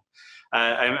stay home.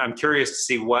 I'm curious to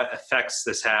see what effects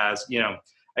this has.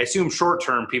 I assume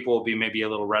short-term people will be maybe a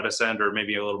little reticent or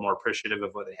maybe a little more appreciative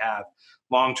of what they have.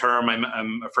 Long-term,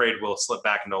 I'm afraid we'll slip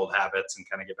back into old habits and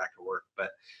kind of get back to work. But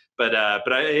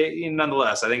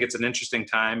nonetheless, I think it's an interesting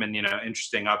time and,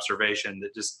 interesting observation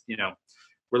that just,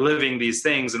 we're living these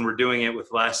things and we're doing it with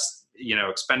less,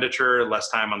 expenditure, less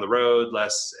time on the road,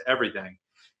 less everything.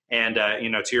 And,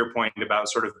 to your point about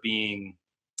sort of being,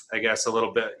 I guess, a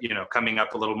little bit, coming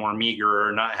up a little more meager,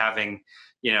 or not having,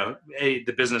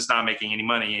 the business not making any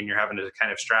money and you're having to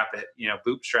kind of strap it,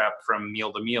 bootstrap from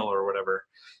meal to meal or whatever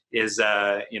is,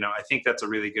 I think that's a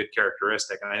really good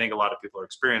characteristic. And I think a lot of people are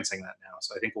experiencing that now.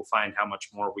 So I think we'll find how much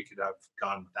more we could have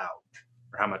gone without,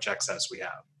 or how much excess we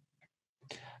have.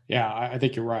 Yeah, I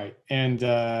think you're right.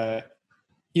 And,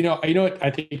 you know what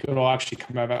I think it'll actually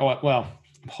come out of, I'm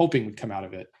hoping would come out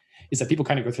of it, is that people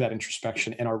kind of go through that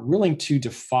introspection and are willing to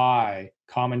defy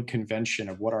common convention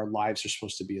of what our lives are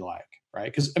supposed to be like,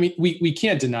 right? Because, I mean, we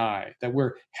can't deny that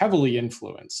we're heavily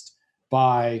influenced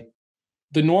by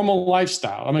the normal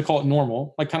lifestyle. I'm going to call it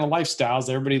normal, like kind of lifestyles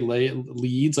that everybody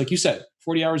leads. Like you said,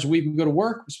 40 hours a week, we go to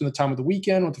work, we spend the time with the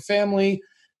weekend with the family.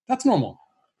 That's normal.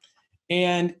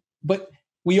 But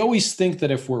we always think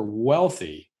that if we're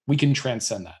wealthy, we can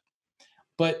transcend that.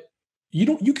 But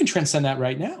you can transcend that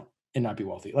right now and not be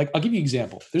wealthy. Like, I'll give you an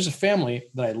example. There's a family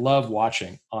that I love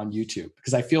watching on YouTube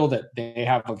because I feel that they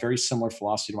have a very similar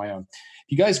philosophy to my own. If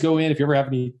you guys go in, if you ever have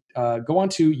any, go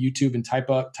onto YouTube and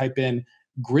type in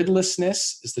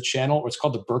Gridlessness is the channel, or it's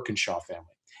called the Birkinshaw family.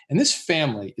 And this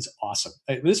family is awesome.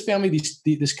 This family,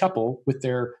 this couple with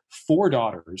their 4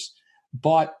 daughters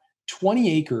bought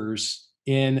 20 acres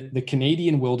in the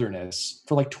Canadian wilderness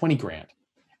for like 20 grand.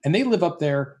 And they live up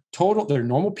there they're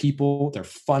normal people. They're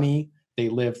funny. They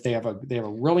have a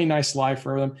really nice life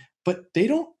for them, but they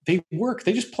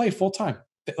just play full time.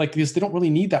 Because they don't really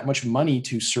need that much money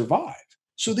to survive.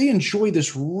 So they enjoy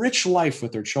this rich life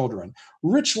with their children,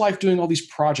 rich life doing all these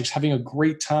projects, having a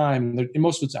great time. And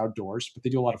most of it's outdoors, but they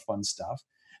do a lot of fun stuff.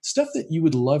 stuff that you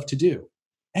would love to do.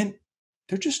 And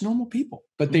they're just normal people,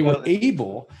 but they were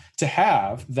able to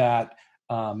have that,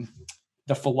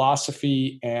 the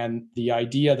philosophy and the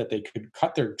idea that they could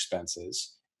cut their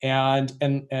expenses and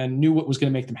knew what was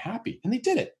going to make them happy. And they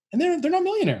did it. And they're not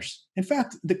millionaires. In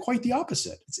fact, they're quite the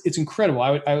opposite. It's incredible.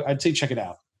 I'd say check it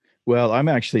out. Well, I'm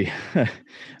actually,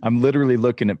 I'm literally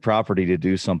looking at property to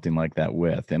do something like that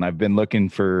with. And I've been looking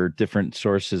for different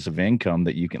sources of income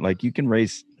that you can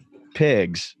raise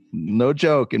pigs, no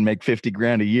joke, and make 50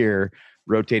 grand a year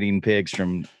rotating pigs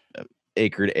from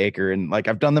acre to acre. And like,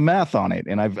 I've done the math on it,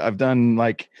 and I've done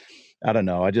like, I don't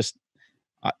know.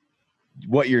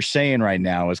 What you're saying right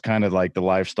now is kind of like the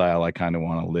lifestyle I kind of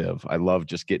want to live. I love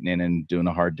just getting in and doing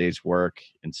a hard day's work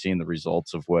and seeing the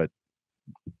results of what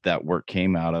that work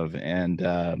came out of. And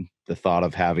the thought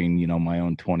of having, my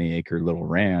own 20-acre little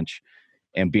ranch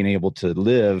and being able to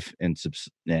live and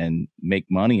make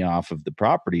money off of the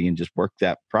property and just work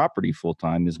that property full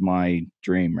time is my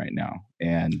dream right now.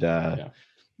 And,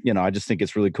 I just think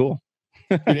it's really cool.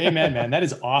 Dude, amen, man. That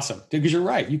is awesome. Because you're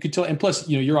right. You could tell. And plus,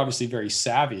 you're obviously very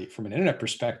savvy from an internet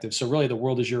perspective. So really the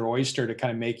world is your oyster to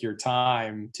kind of make your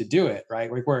time to do it, right?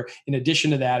 Like where in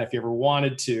addition to that, if you ever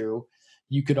wanted to,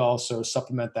 you could also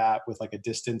supplement that with like a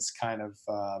distance kind of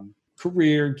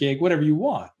career gig, whatever you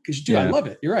want. Because I love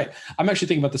it. You're right. I'm actually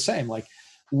thinking about the same. Like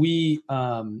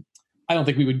I don't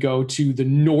think we would go to the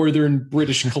northern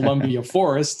British Columbia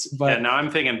forests, but now I'm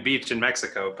thinking beach in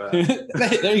Mexico. But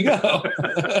there you go.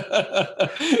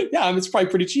 It's probably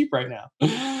pretty cheap right now.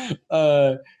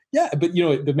 But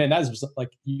man, that is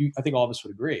like I think all of us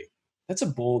would agree. That's a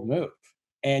bold move,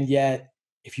 and yet,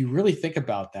 if you really think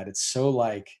about that, it's so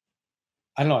like,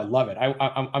 I don't know. I love it.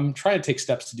 I'm trying to take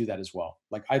steps to do that as well.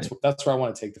 Like that's where I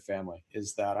want to take the family,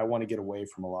 is that I want to get away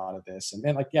from a lot of this. And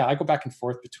I go back and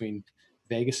forth between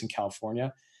Vegas and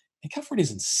California. And California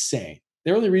is insane.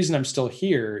 The only reason I'm still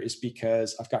here is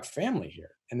because I've got family here,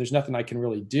 and there's nothing I can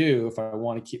really do if I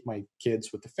want to keep my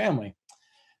kids with the family.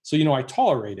 So, I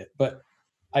tolerate it, but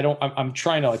I'm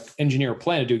trying to like engineer a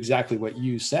plan to do exactly what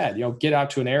you said, get out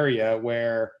to an area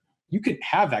where you can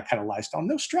have that kind of lifestyle,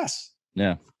 no stress.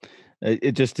 Yeah.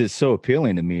 It just is so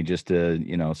appealing to me just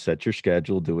to, set your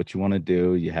schedule, do what you want to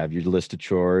do. You have your list of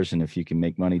chores, and if you can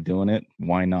make money doing it,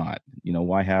 why not?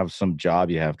 Why have some job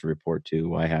you have to report to?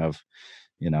 Why have,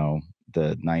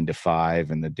 the 9 to 5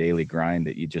 and the daily grind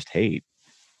that you just hate?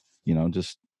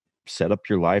 Just set up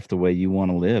your life the way you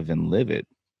want to live and live it.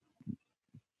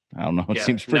 I don't know. It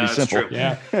seems pretty simple. True.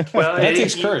 Yeah. Well, that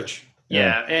takes courage.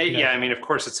 Yeah. I mean, of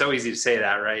course, it's so easy to say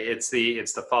that, right? It's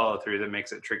the follow through that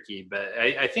makes it tricky. But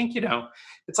I think,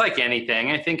 it's like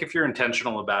anything. I think if you're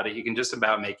intentional about it, you can just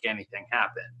about make anything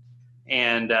happen.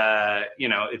 And,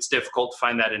 it's difficult to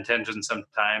find that intention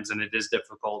sometimes. And it is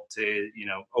difficult to,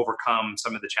 overcome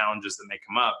some of the challenges that may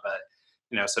come up. But,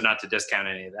 so not to discount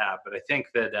any of that. But I think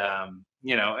that,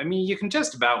 you can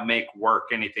just about make work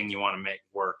anything you want to make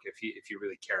work if you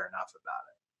really care enough about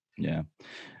it. Yeah.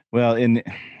 Well,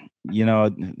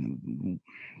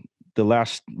 the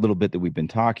last little bit that we've been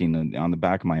talking on the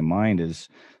back of my mind is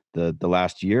the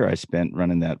last year I spent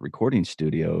running that recording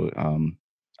studio.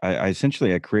 I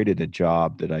essentially created a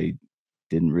job that I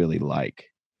didn't really like,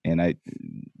 and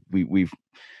we've.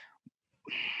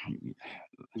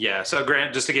 Yeah. So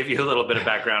Grant, just to give you a little bit of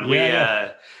background,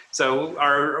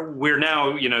 so we're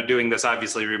now, doing this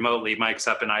obviously remotely. Mike's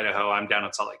up in Idaho. I'm down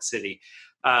in Salt Lake City.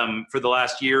 For the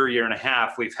last year and a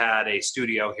half, we've had a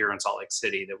studio here in Salt Lake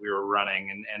City that we were running,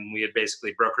 and we had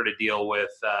basically brokered a deal with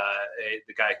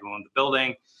the guy who owned the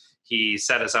building. He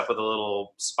set us up with a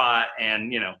little spot,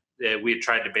 and we had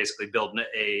tried to basically build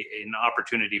an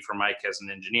opportunity for Mike as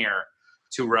an engineer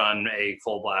to run a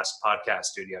full blast podcast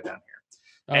studio down here.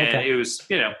 Okay. And it was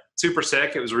super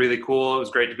sick. It was really cool. It was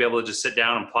great to be able to just sit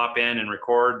down and plop in and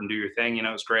record and do your thing. It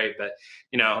was great, but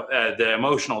the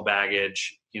emotional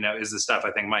baggage is the stuff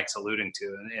I think Mike's alluding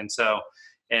to. And so,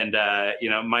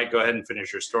 Mike, go ahead and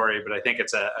finish your story, but I think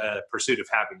it's a pursuit of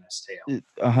happiness tale.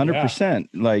 100%.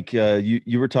 Like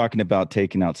you were talking about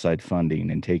taking outside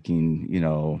funding and taking,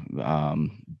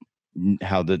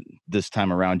 how this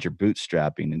time around you're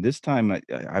bootstrapping. And this time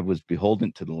I was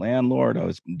beholden to the landlord. I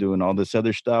was doing all this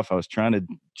other stuff. I was trying to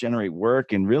generate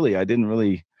work, and really, I didn't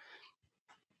really,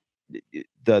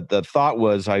 the thought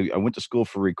was I went to school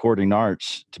for recording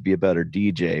arts to be a better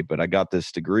DJ, but I got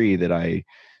this degree that I,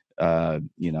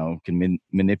 can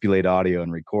manipulate audio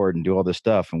and record and do all this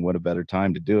stuff. And what a better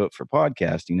time to do it for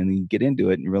podcasting. And then you get into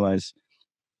it and realize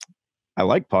I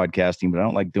like podcasting, but I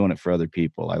don't like doing it for other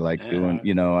people. I like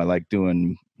I like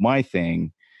doing my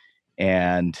thing.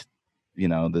 And,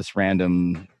 this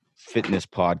random fitness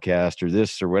podcast or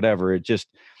this or whatever,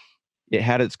 it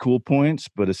had its cool points,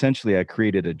 but essentially I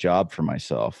created a job for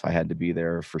myself. I had to be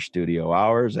there for studio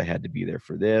hours. I had to be there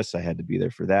for this. I had to be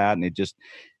there for that. And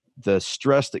the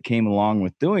stress that came along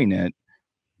with doing it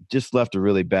just left a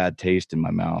really bad taste in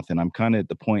my mouth. And I'm kind of at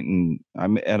the point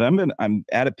I'm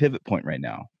at a pivot point right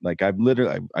now. Like I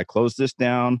closed this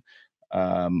down.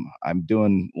 I'm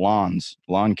doing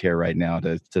lawn care right now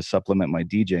to supplement my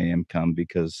DJ income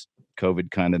because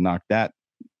COVID kind of knocked that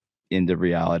into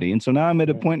reality. And so now I'm at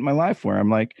a point in my life where I'm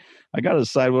like, I got to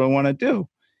decide what I want to do.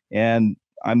 And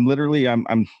I'm at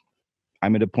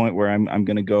a point where I'm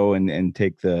going to go and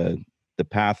take the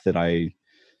path that I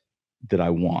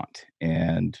want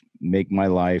and make my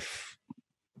life,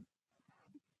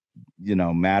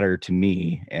 matter to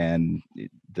me, and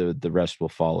the rest will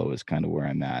follow is kind of where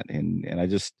I'm at. And I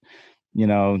just,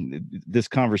 this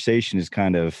conversation has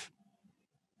kind of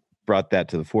brought that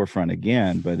to the forefront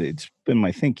again, but it's been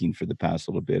my thinking for the past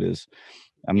little bit is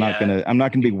I'm not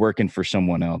gonna be working for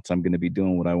someone else. I'm gonna be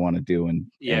doing what I want to do. And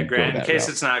Grant, in case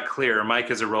it's not clear, Mike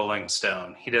is a Rolling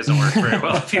Stone. He doesn't work very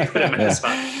well if you put him in a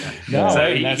spot.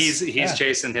 So he's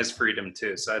chasing his freedom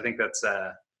too. So I think that's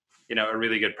a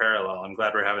really good parallel. I'm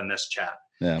glad we're having this chat.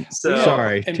 Yeah. So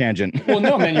sorry, tangent. Well,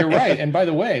 no, man, you're right. And by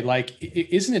the way, like,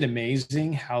 isn't it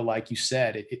amazing how, like you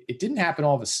said, it didn't happen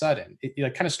all of a sudden.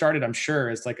 It kind of started, I'm sure,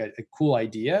 as like a cool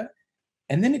idea.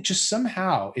 And then it just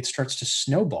somehow it starts to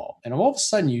snowball. And all of a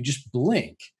sudden you just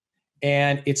blink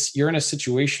and you're in a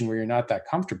situation where you're not that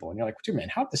comfortable. And you're like, dude, man,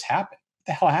 how did this happen? What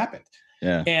the hell happened?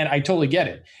 Yeah. And I totally get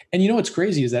it. And what's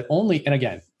crazy is that and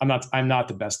again, I'm not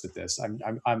the best at this.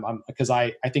 I'm because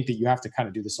I think that you have to kind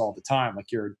of do this all the time.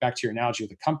 Like you're back to your analogy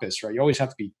of the compass, right? You always have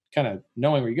to be kind of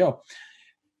knowing where you go.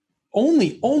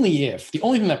 Only if the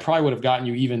only thing that probably would have gotten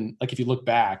you, even like if you look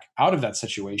back out of that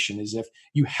situation, is if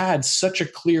you had such a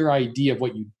clear idea of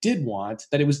what you did want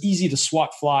that it was easy to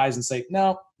swat flies and say,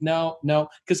 no.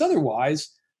 Because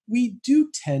otherwise we do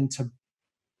tend to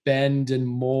bend and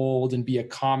mold and be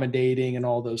accommodating and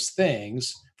all those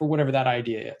things for whatever that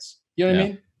idea is. You know what I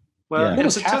mean? Well,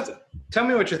 so tell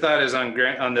me what your thought is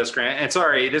on this, Grant. And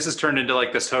sorry, this has turned into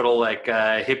like this total like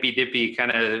hippy dippy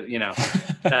kind of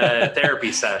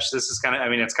therapy sesh. This is kind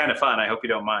of, it's kind of fun. I hope you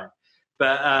don't mind.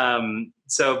 But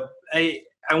so I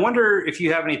wonder if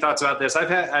you have any thoughts about this. I've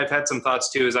had some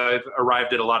thoughts too, as I've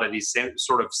arrived at a lot of these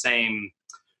same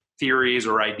theories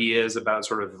or ideas about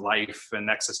sort of life and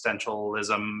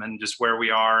existentialism and just where we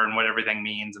are and what everything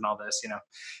means and all this.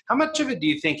 How much of it do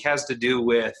you think has to do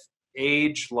with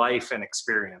age, life, and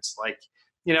experience? Like,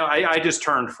 I just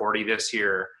turned 40 this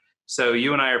year. So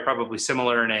you and I are probably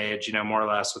similar in age, more or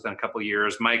less within a couple of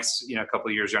years. Mike's, a couple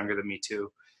of years younger than me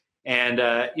too. And,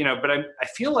 but I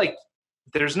feel like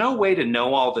there's no way to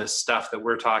know all this stuff that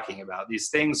we're talking about, these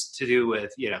things to do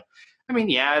with,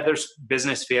 there's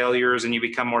business failures and you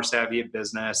become more savvy at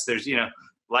business. There's,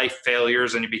 life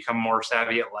failures and you become more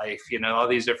savvy at life, all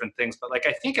these different things. But like,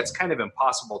 I think it's kind of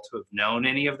impossible to have known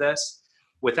any of this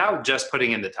without just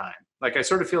putting in the time. Like, I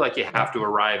sort of feel like you have to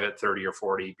arrive at 30 or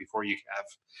 40 before you have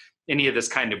any of this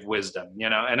kind of wisdom,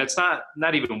 and it's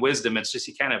not even wisdom. It's just,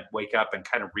 you kind of wake up and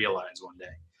kind of realize one day.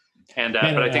 And,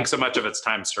 but I think so much of it's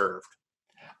time served.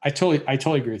 I totally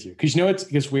agree with you. Cause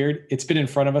it's weird. It's been in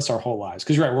front of us our whole lives.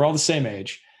 Cause you're right. We're all the same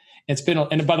age. And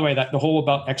by the way, that the whole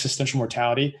about existential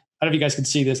mortality, I don't know if you guys can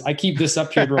see this. I keep this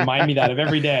up here to remind me that of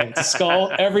every day. It's a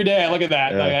skull every day. I look at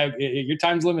that. Yeah. Like, your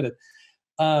time's limited.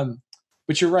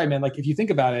 But you're right, man. Like, if you think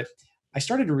about it, I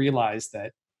started to realize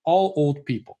that all old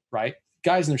people, right?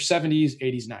 Guys in their 70s,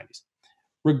 80s, 90s,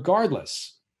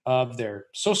 regardless of their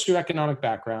socioeconomic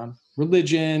background,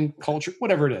 religion, culture,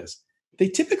 whatever it is, they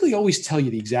typically always tell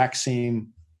you the exact same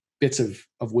bits of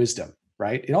wisdom,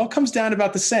 right? It all comes down to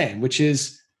about the same, which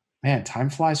is, man, time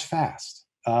flies fast.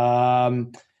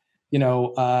 Health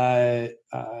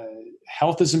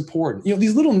is important.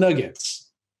 These little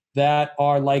nuggets that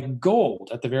are like gold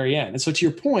at the very end. And so to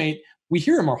your point, we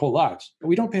hear them our whole lives, but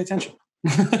we don't pay attention.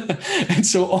 And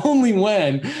so only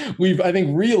when we've, I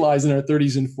think, realized in our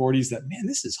 30s and 40s that, man,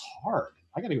 this is hard.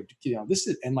 I got to go, this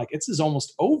is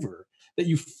almost over, that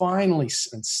you finally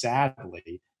and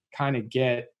sadly kind of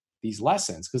get these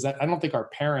lessons. Because I don't think our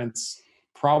parents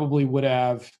probably would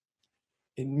have,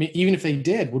 even if they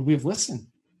did, would we have listened?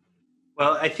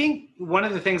 Well, I think one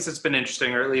of the things that's been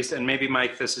interesting, or at least, and maybe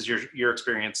Mike, this is your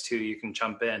experience too, you can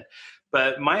jump in,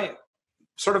 but my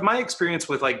experience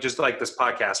with just like this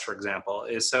podcast, for example,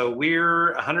 is so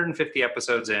we're 150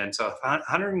 episodes in. So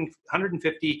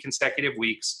 150 consecutive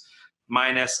weeks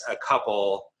minus a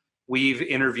couple, we've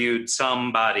interviewed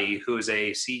somebody who's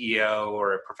a CEO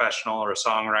or a professional or a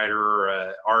songwriter or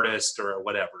an artist or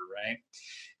whatever, right?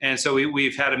 And so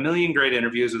we've had a million great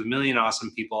interviews with a million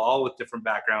awesome people, all with different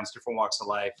backgrounds, different walks of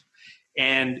life.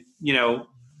 And,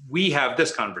 we have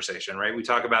this conversation, right? We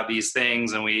talk about these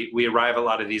things and we arrive at a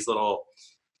lot of these little,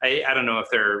 I don't know if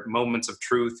they're moments of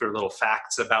truth or little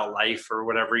facts about life or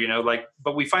whatever,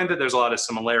 but we find that there's a lot of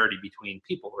similarity between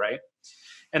people, right?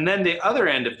 And then the other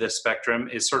end of this spectrum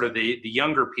is sort of the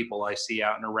younger people I see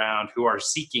out and around who are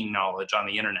seeking knowledge on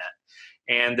the internet.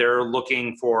 And they're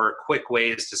looking for quick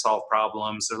ways to solve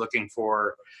problems. They're looking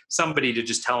for somebody to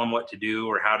just tell them what to do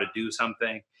or how to do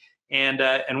something. And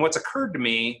what's occurred to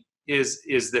me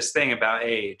is this thing about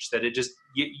age, that it just,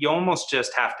 you almost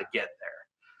just have to get there.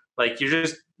 Like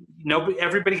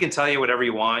everybody can tell you whatever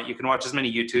you want. You can watch as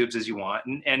many YouTubes as you want.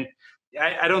 And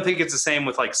I don't think it's the same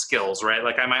with like skills, right?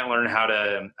 Like I might learn how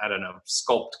to, I don't know,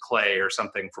 sculpt clay or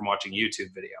something from watching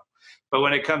YouTube video. But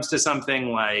when it comes to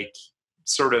something like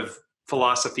sort of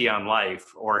philosophy on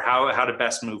life, or how to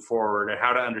best move forward, or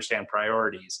how to understand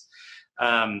priorities,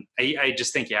 I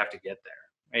just think you have to get there.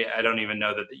 I don't even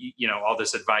know that, all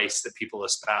this advice that people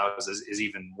espouse is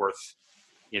even worth,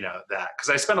 that. Because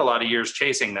I spent a lot of years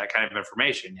chasing that kind of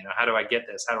information. How do I get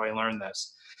this? How do I learn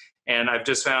this? And I've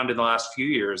just found in the last few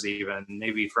years, even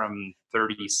maybe from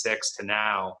 36 to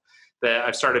now, that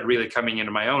I've started really coming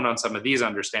into my own on some of these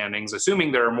understandings,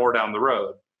 assuming there are more down the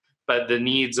road. But the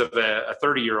needs of a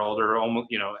 30-year-old, or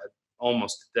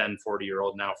almost then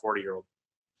 40-year-old, now 40-year-old,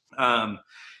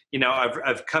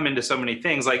 I've come into so many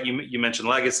things. Like you mentioned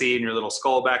legacy and your little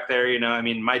skull back there.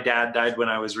 My dad died when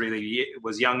I was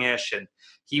youngish, and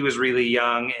he was really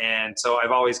young. And so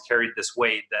I've always carried this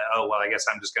weight that, oh, well, I guess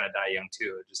I'm just going to die young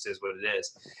too. It just is what it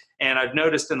is. And I've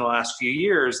noticed in the last few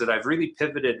years that I've really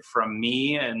pivoted from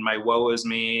me and my woe is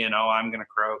me and, oh, I'm going to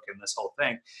croak and this whole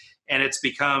thing. And it's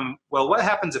become, well, what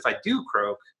happens if I do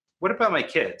croak? What about my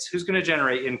kids? Who's going to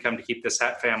generate income to keep this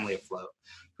family afloat?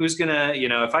 Who's going to,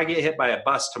 if I get hit by a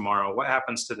bus tomorrow, what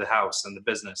happens to the house and the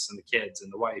business and the kids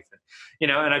and the wife?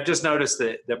 And I've just noticed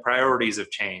that the priorities have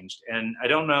changed. And I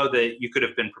don't know that you could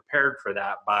have been prepared for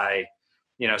that by,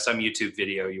 some YouTube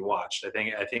video you watched. I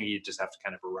think you just have to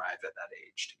kind of arrive at that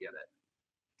age to get it.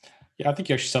 Yeah, I think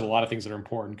you actually said a lot of things that are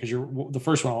important, because the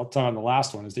first one I'll tell on the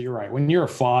last one is that you're right. When you're a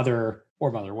father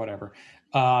or mother, whatever,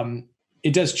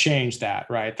 it does change that,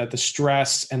 right? That the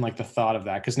stress and like the thought of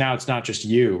that, because now it's not just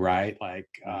you, right? Like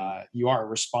you are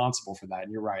responsible for that.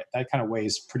 And you're right. That kind of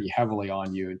weighs pretty heavily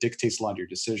on you. It dictates a lot of your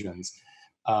decisions.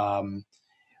 But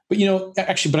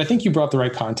I think you brought the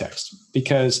right context,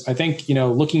 because I think,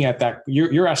 looking at that,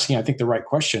 you're asking, I think, the right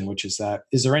question, which is that,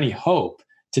 is there any hope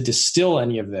to distill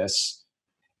any of this?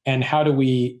 And how do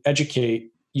we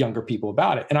educate younger people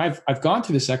about it? And I've gone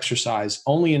through this exercise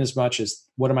only in as much as,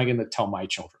 what am I going to tell my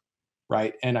children?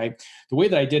 Right. And the way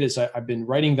that I did is I've been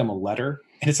writing them a letter,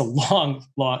 and it's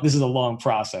this is a long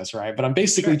process, right? But I'm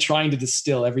basically trying to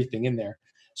distill everything in there.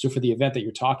 So for the event that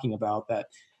you're talking about, that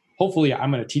hopefully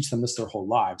I'm going to teach them this their whole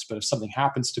lives. But if something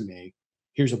happens to me,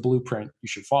 here's a blueprint you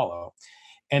should follow.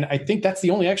 And I think that's the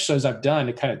only exercise I've done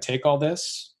to kind of take all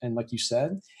this. And like you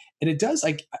said, and it does,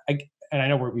 and I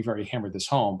know we've already hammered this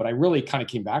home, but I really kind of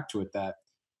came back to it, that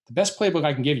the best playbook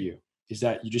I can give you is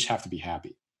that you just have to be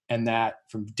happy. And that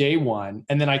from day one,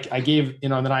 and then I gave,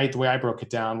 the way I broke it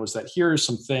down was that here are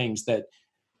some things that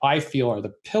I feel are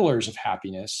the pillars of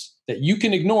happiness that you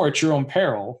can ignore at your own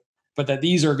peril, but that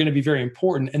these are going to be very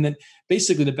important. And then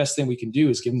basically the best thing we can do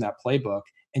is give them that playbook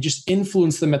and just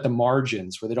influence them at the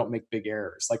margins where they don't make big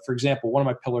errors. Like, for example, one of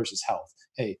my pillars is health.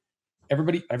 Hey,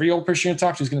 every old person you're going to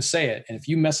talk to is going to say it. And if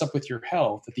you mess up with your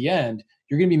health at the end,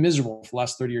 you're going to be miserable for the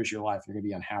last 30 years of your life. You're going to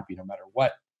be unhappy no matter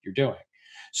what you're doing.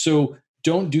 So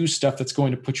don't do stuff that's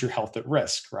going to put your health at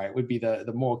risk, right? Would be the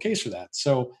moral case for that.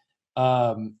 So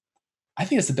I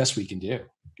think that's the best we can do,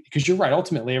 because you're right.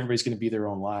 Ultimately, everybody's going to be their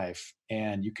own life,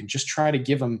 and you can just try to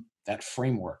give them that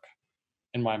framework,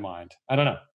 in my mind. I don't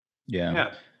know.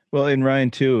 Yeah. Well, and Ryan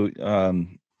too,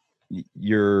 when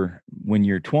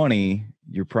you're 20,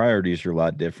 your priorities are a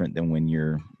lot different than when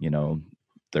you're,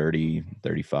 30,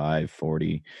 35,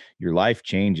 40, your life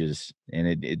changes, and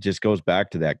it just goes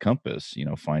back to that compass,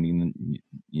 finding,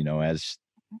 as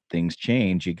things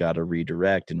change, you got to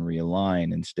redirect and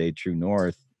realign and stay true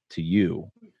north to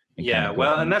you. Yeah.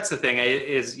 Well, and that's the thing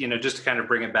is, just to kind of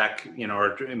bring it back,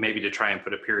 or maybe to try and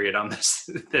put a period on this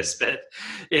bit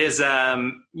is,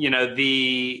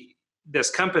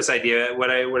 this compass idea.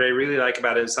 What I really like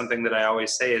about it is something that I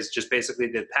always say is just basically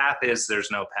the path is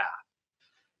there's no path.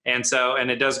 And so,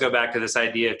 and it does go back to this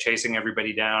idea of chasing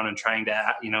everybody down and trying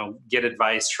to, get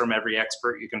advice from every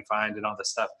expert you can find and all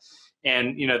this stuff.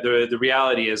 And, the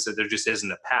reality is that there just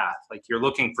isn't a path. Like, you're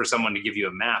looking for someone to give you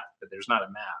a map, but there's not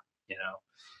a map,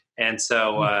 And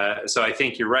so I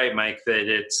think you're right, Mike, that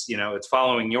it's, it's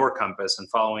following your compass and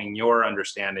following your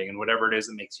understanding, and whatever it is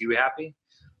that makes you happy,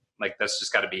 like that's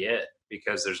just got to be it,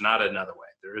 because there's not another way.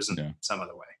 There isn't some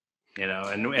other way,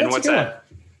 and what's that?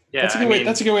 Yeah, that's a good way.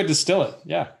 That's a good way to distill it.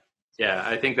 Yeah. Yeah,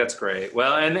 I think that's great.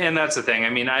 Well, and that's the thing. I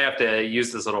mean, I have to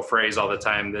use this little phrase all the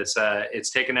time. That's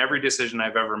it's taken every decision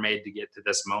I've ever made to get to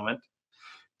this moment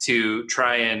to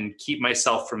try and keep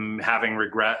myself from having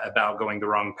regret about going the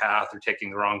wrong path or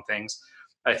taking the wrong things.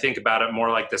 I think about it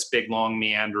more like this big, long,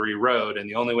 meandering road. And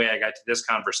the only way I got to this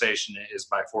conversation is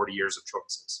by 40 years of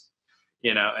choices,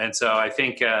 And so I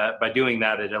think by doing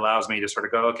that, it allows me to sort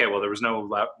of go, okay, well, there was no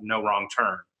wrong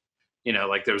turn,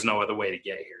 like there was no other way to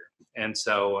get here. And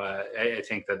so I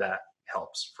think that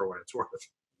helps for what it's worth.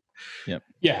 Yep.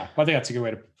 Yeah. Well, I think that's a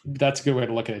good way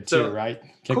to look at it too, right?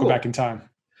 Can't go back in time.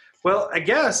 Well, I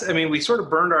guess, we sort of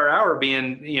burned our hour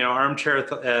being, armchair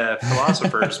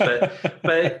philosophers,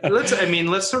 but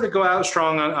let's sort of go out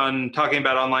strong on talking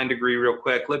about Online Degree real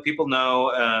quick. Let people know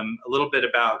a little bit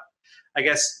about, I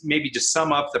guess, maybe just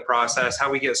sum up the process, how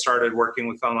we get started working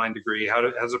with Online Degree,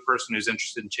 as a person who's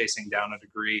interested in chasing down a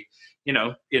degree,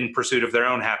 in pursuit of their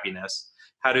own happiness,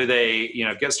 how do they,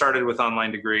 get started with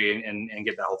Online Degree and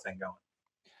get that whole thing going?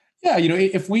 Yeah,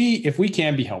 if we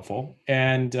can be helpful,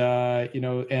 and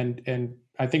and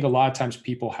I think a lot of times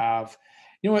people have,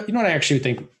 what I actually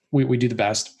think we do the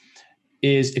best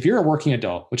is, if you're a working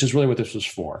adult, which is really what this was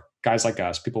for, guys like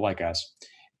us, people like us,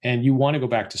 and you want to go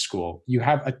back to school, you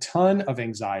have a ton of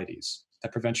anxieties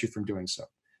that prevent you from doing so.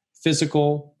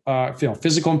 Physical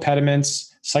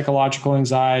impediments, psychological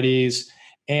anxieties,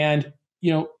 and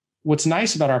what's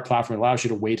nice about our platform, it allows you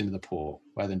to wade into the pool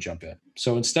rather than jump in.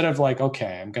 So instead of like,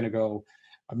 okay, I'm going to go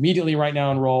immediately right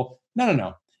now enroll.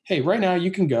 No. Hey, right now you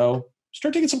can go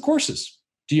start taking some courses.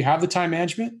 Do you have the time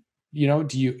management?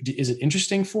 Is it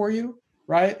interesting for you?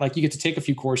 Right? Like, you get to take a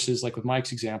few courses, like with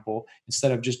Mike's example,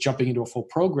 instead of just jumping into a full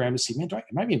program to see, man,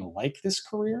 am I even like this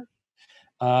career?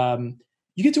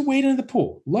 You get to wade into the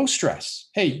pool, low stress.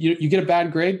 Hey, you get a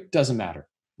bad grade, doesn't matter.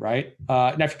 Right?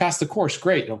 Now, if you pass the course,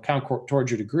 great. It'll count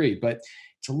towards your degree, but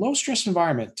it's a low stress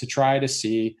environment to try to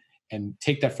see and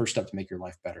take that first step to make your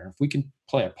life better. And if we can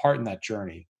play a part in that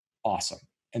journey, awesome.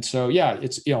 And so, yeah,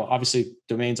 it's, obviously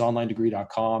domains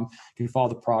onlinedegree.com. You can follow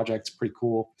the project. It's pretty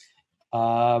cool.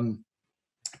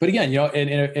 But again,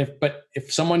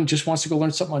 if someone just wants to go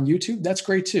learn something on YouTube, that's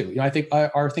great too. I think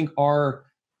our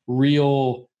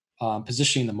real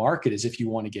positioning in the market is, if you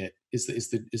want to get, is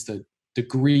the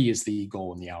degree is the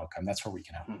goal and the outcome. That's where we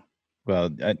can help. Well,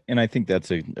 and I think that's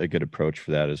a good approach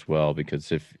for that as well,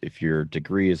 because if your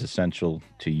degree is essential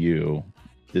to you,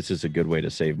 this is a good way to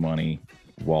save money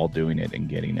while doing it and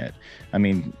getting it.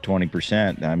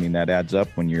 20%, that adds up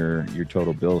when your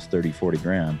total bill is 30-40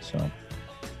 grand. So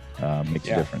makes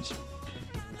a difference.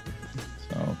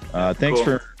 So thanks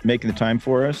for making the time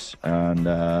for us. And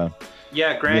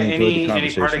yeah, Grant,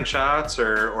 any parting shots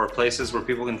or places where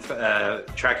people can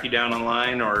track you down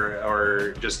online,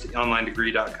 or just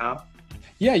onlinedegree.com?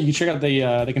 Yeah, you can check out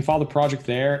they can follow the project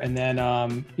there. And then,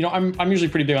 I'm usually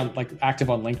pretty big on, active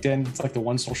on LinkedIn. It's like the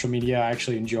one social media I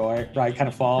actually enjoy, right? Kind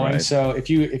of following. Right. So if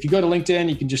you go to LinkedIn,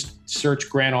 you can just search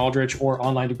Grant Aldrich or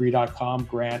onlinedegree.com.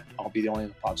 Grant, I'll be the only one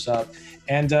that pops up.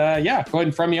 And go ahead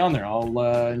and friend me on there.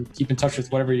 I'll keep in touch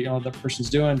with whatever the person's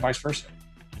doing, vice versa.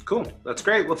 Cool. That's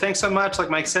great. Well, thanks so much. Like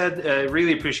Mike said,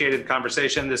 really appreciated the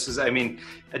conversation. This is,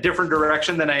 a different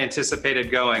direction than I anticipated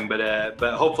going, but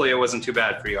hopefully it wasn't too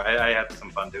bad for you. I had some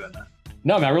fun doing that.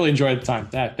 No, man, I really enjoyed the time.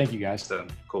 Thank you, guys. So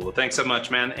cool. Well, thanks so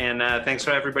much, man. And thanks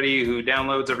for everybody who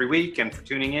downloads every week and for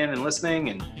tuning in and listening.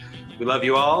 And we love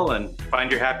you all, and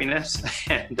find your happiness.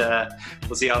 And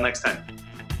we'll see y'all next time.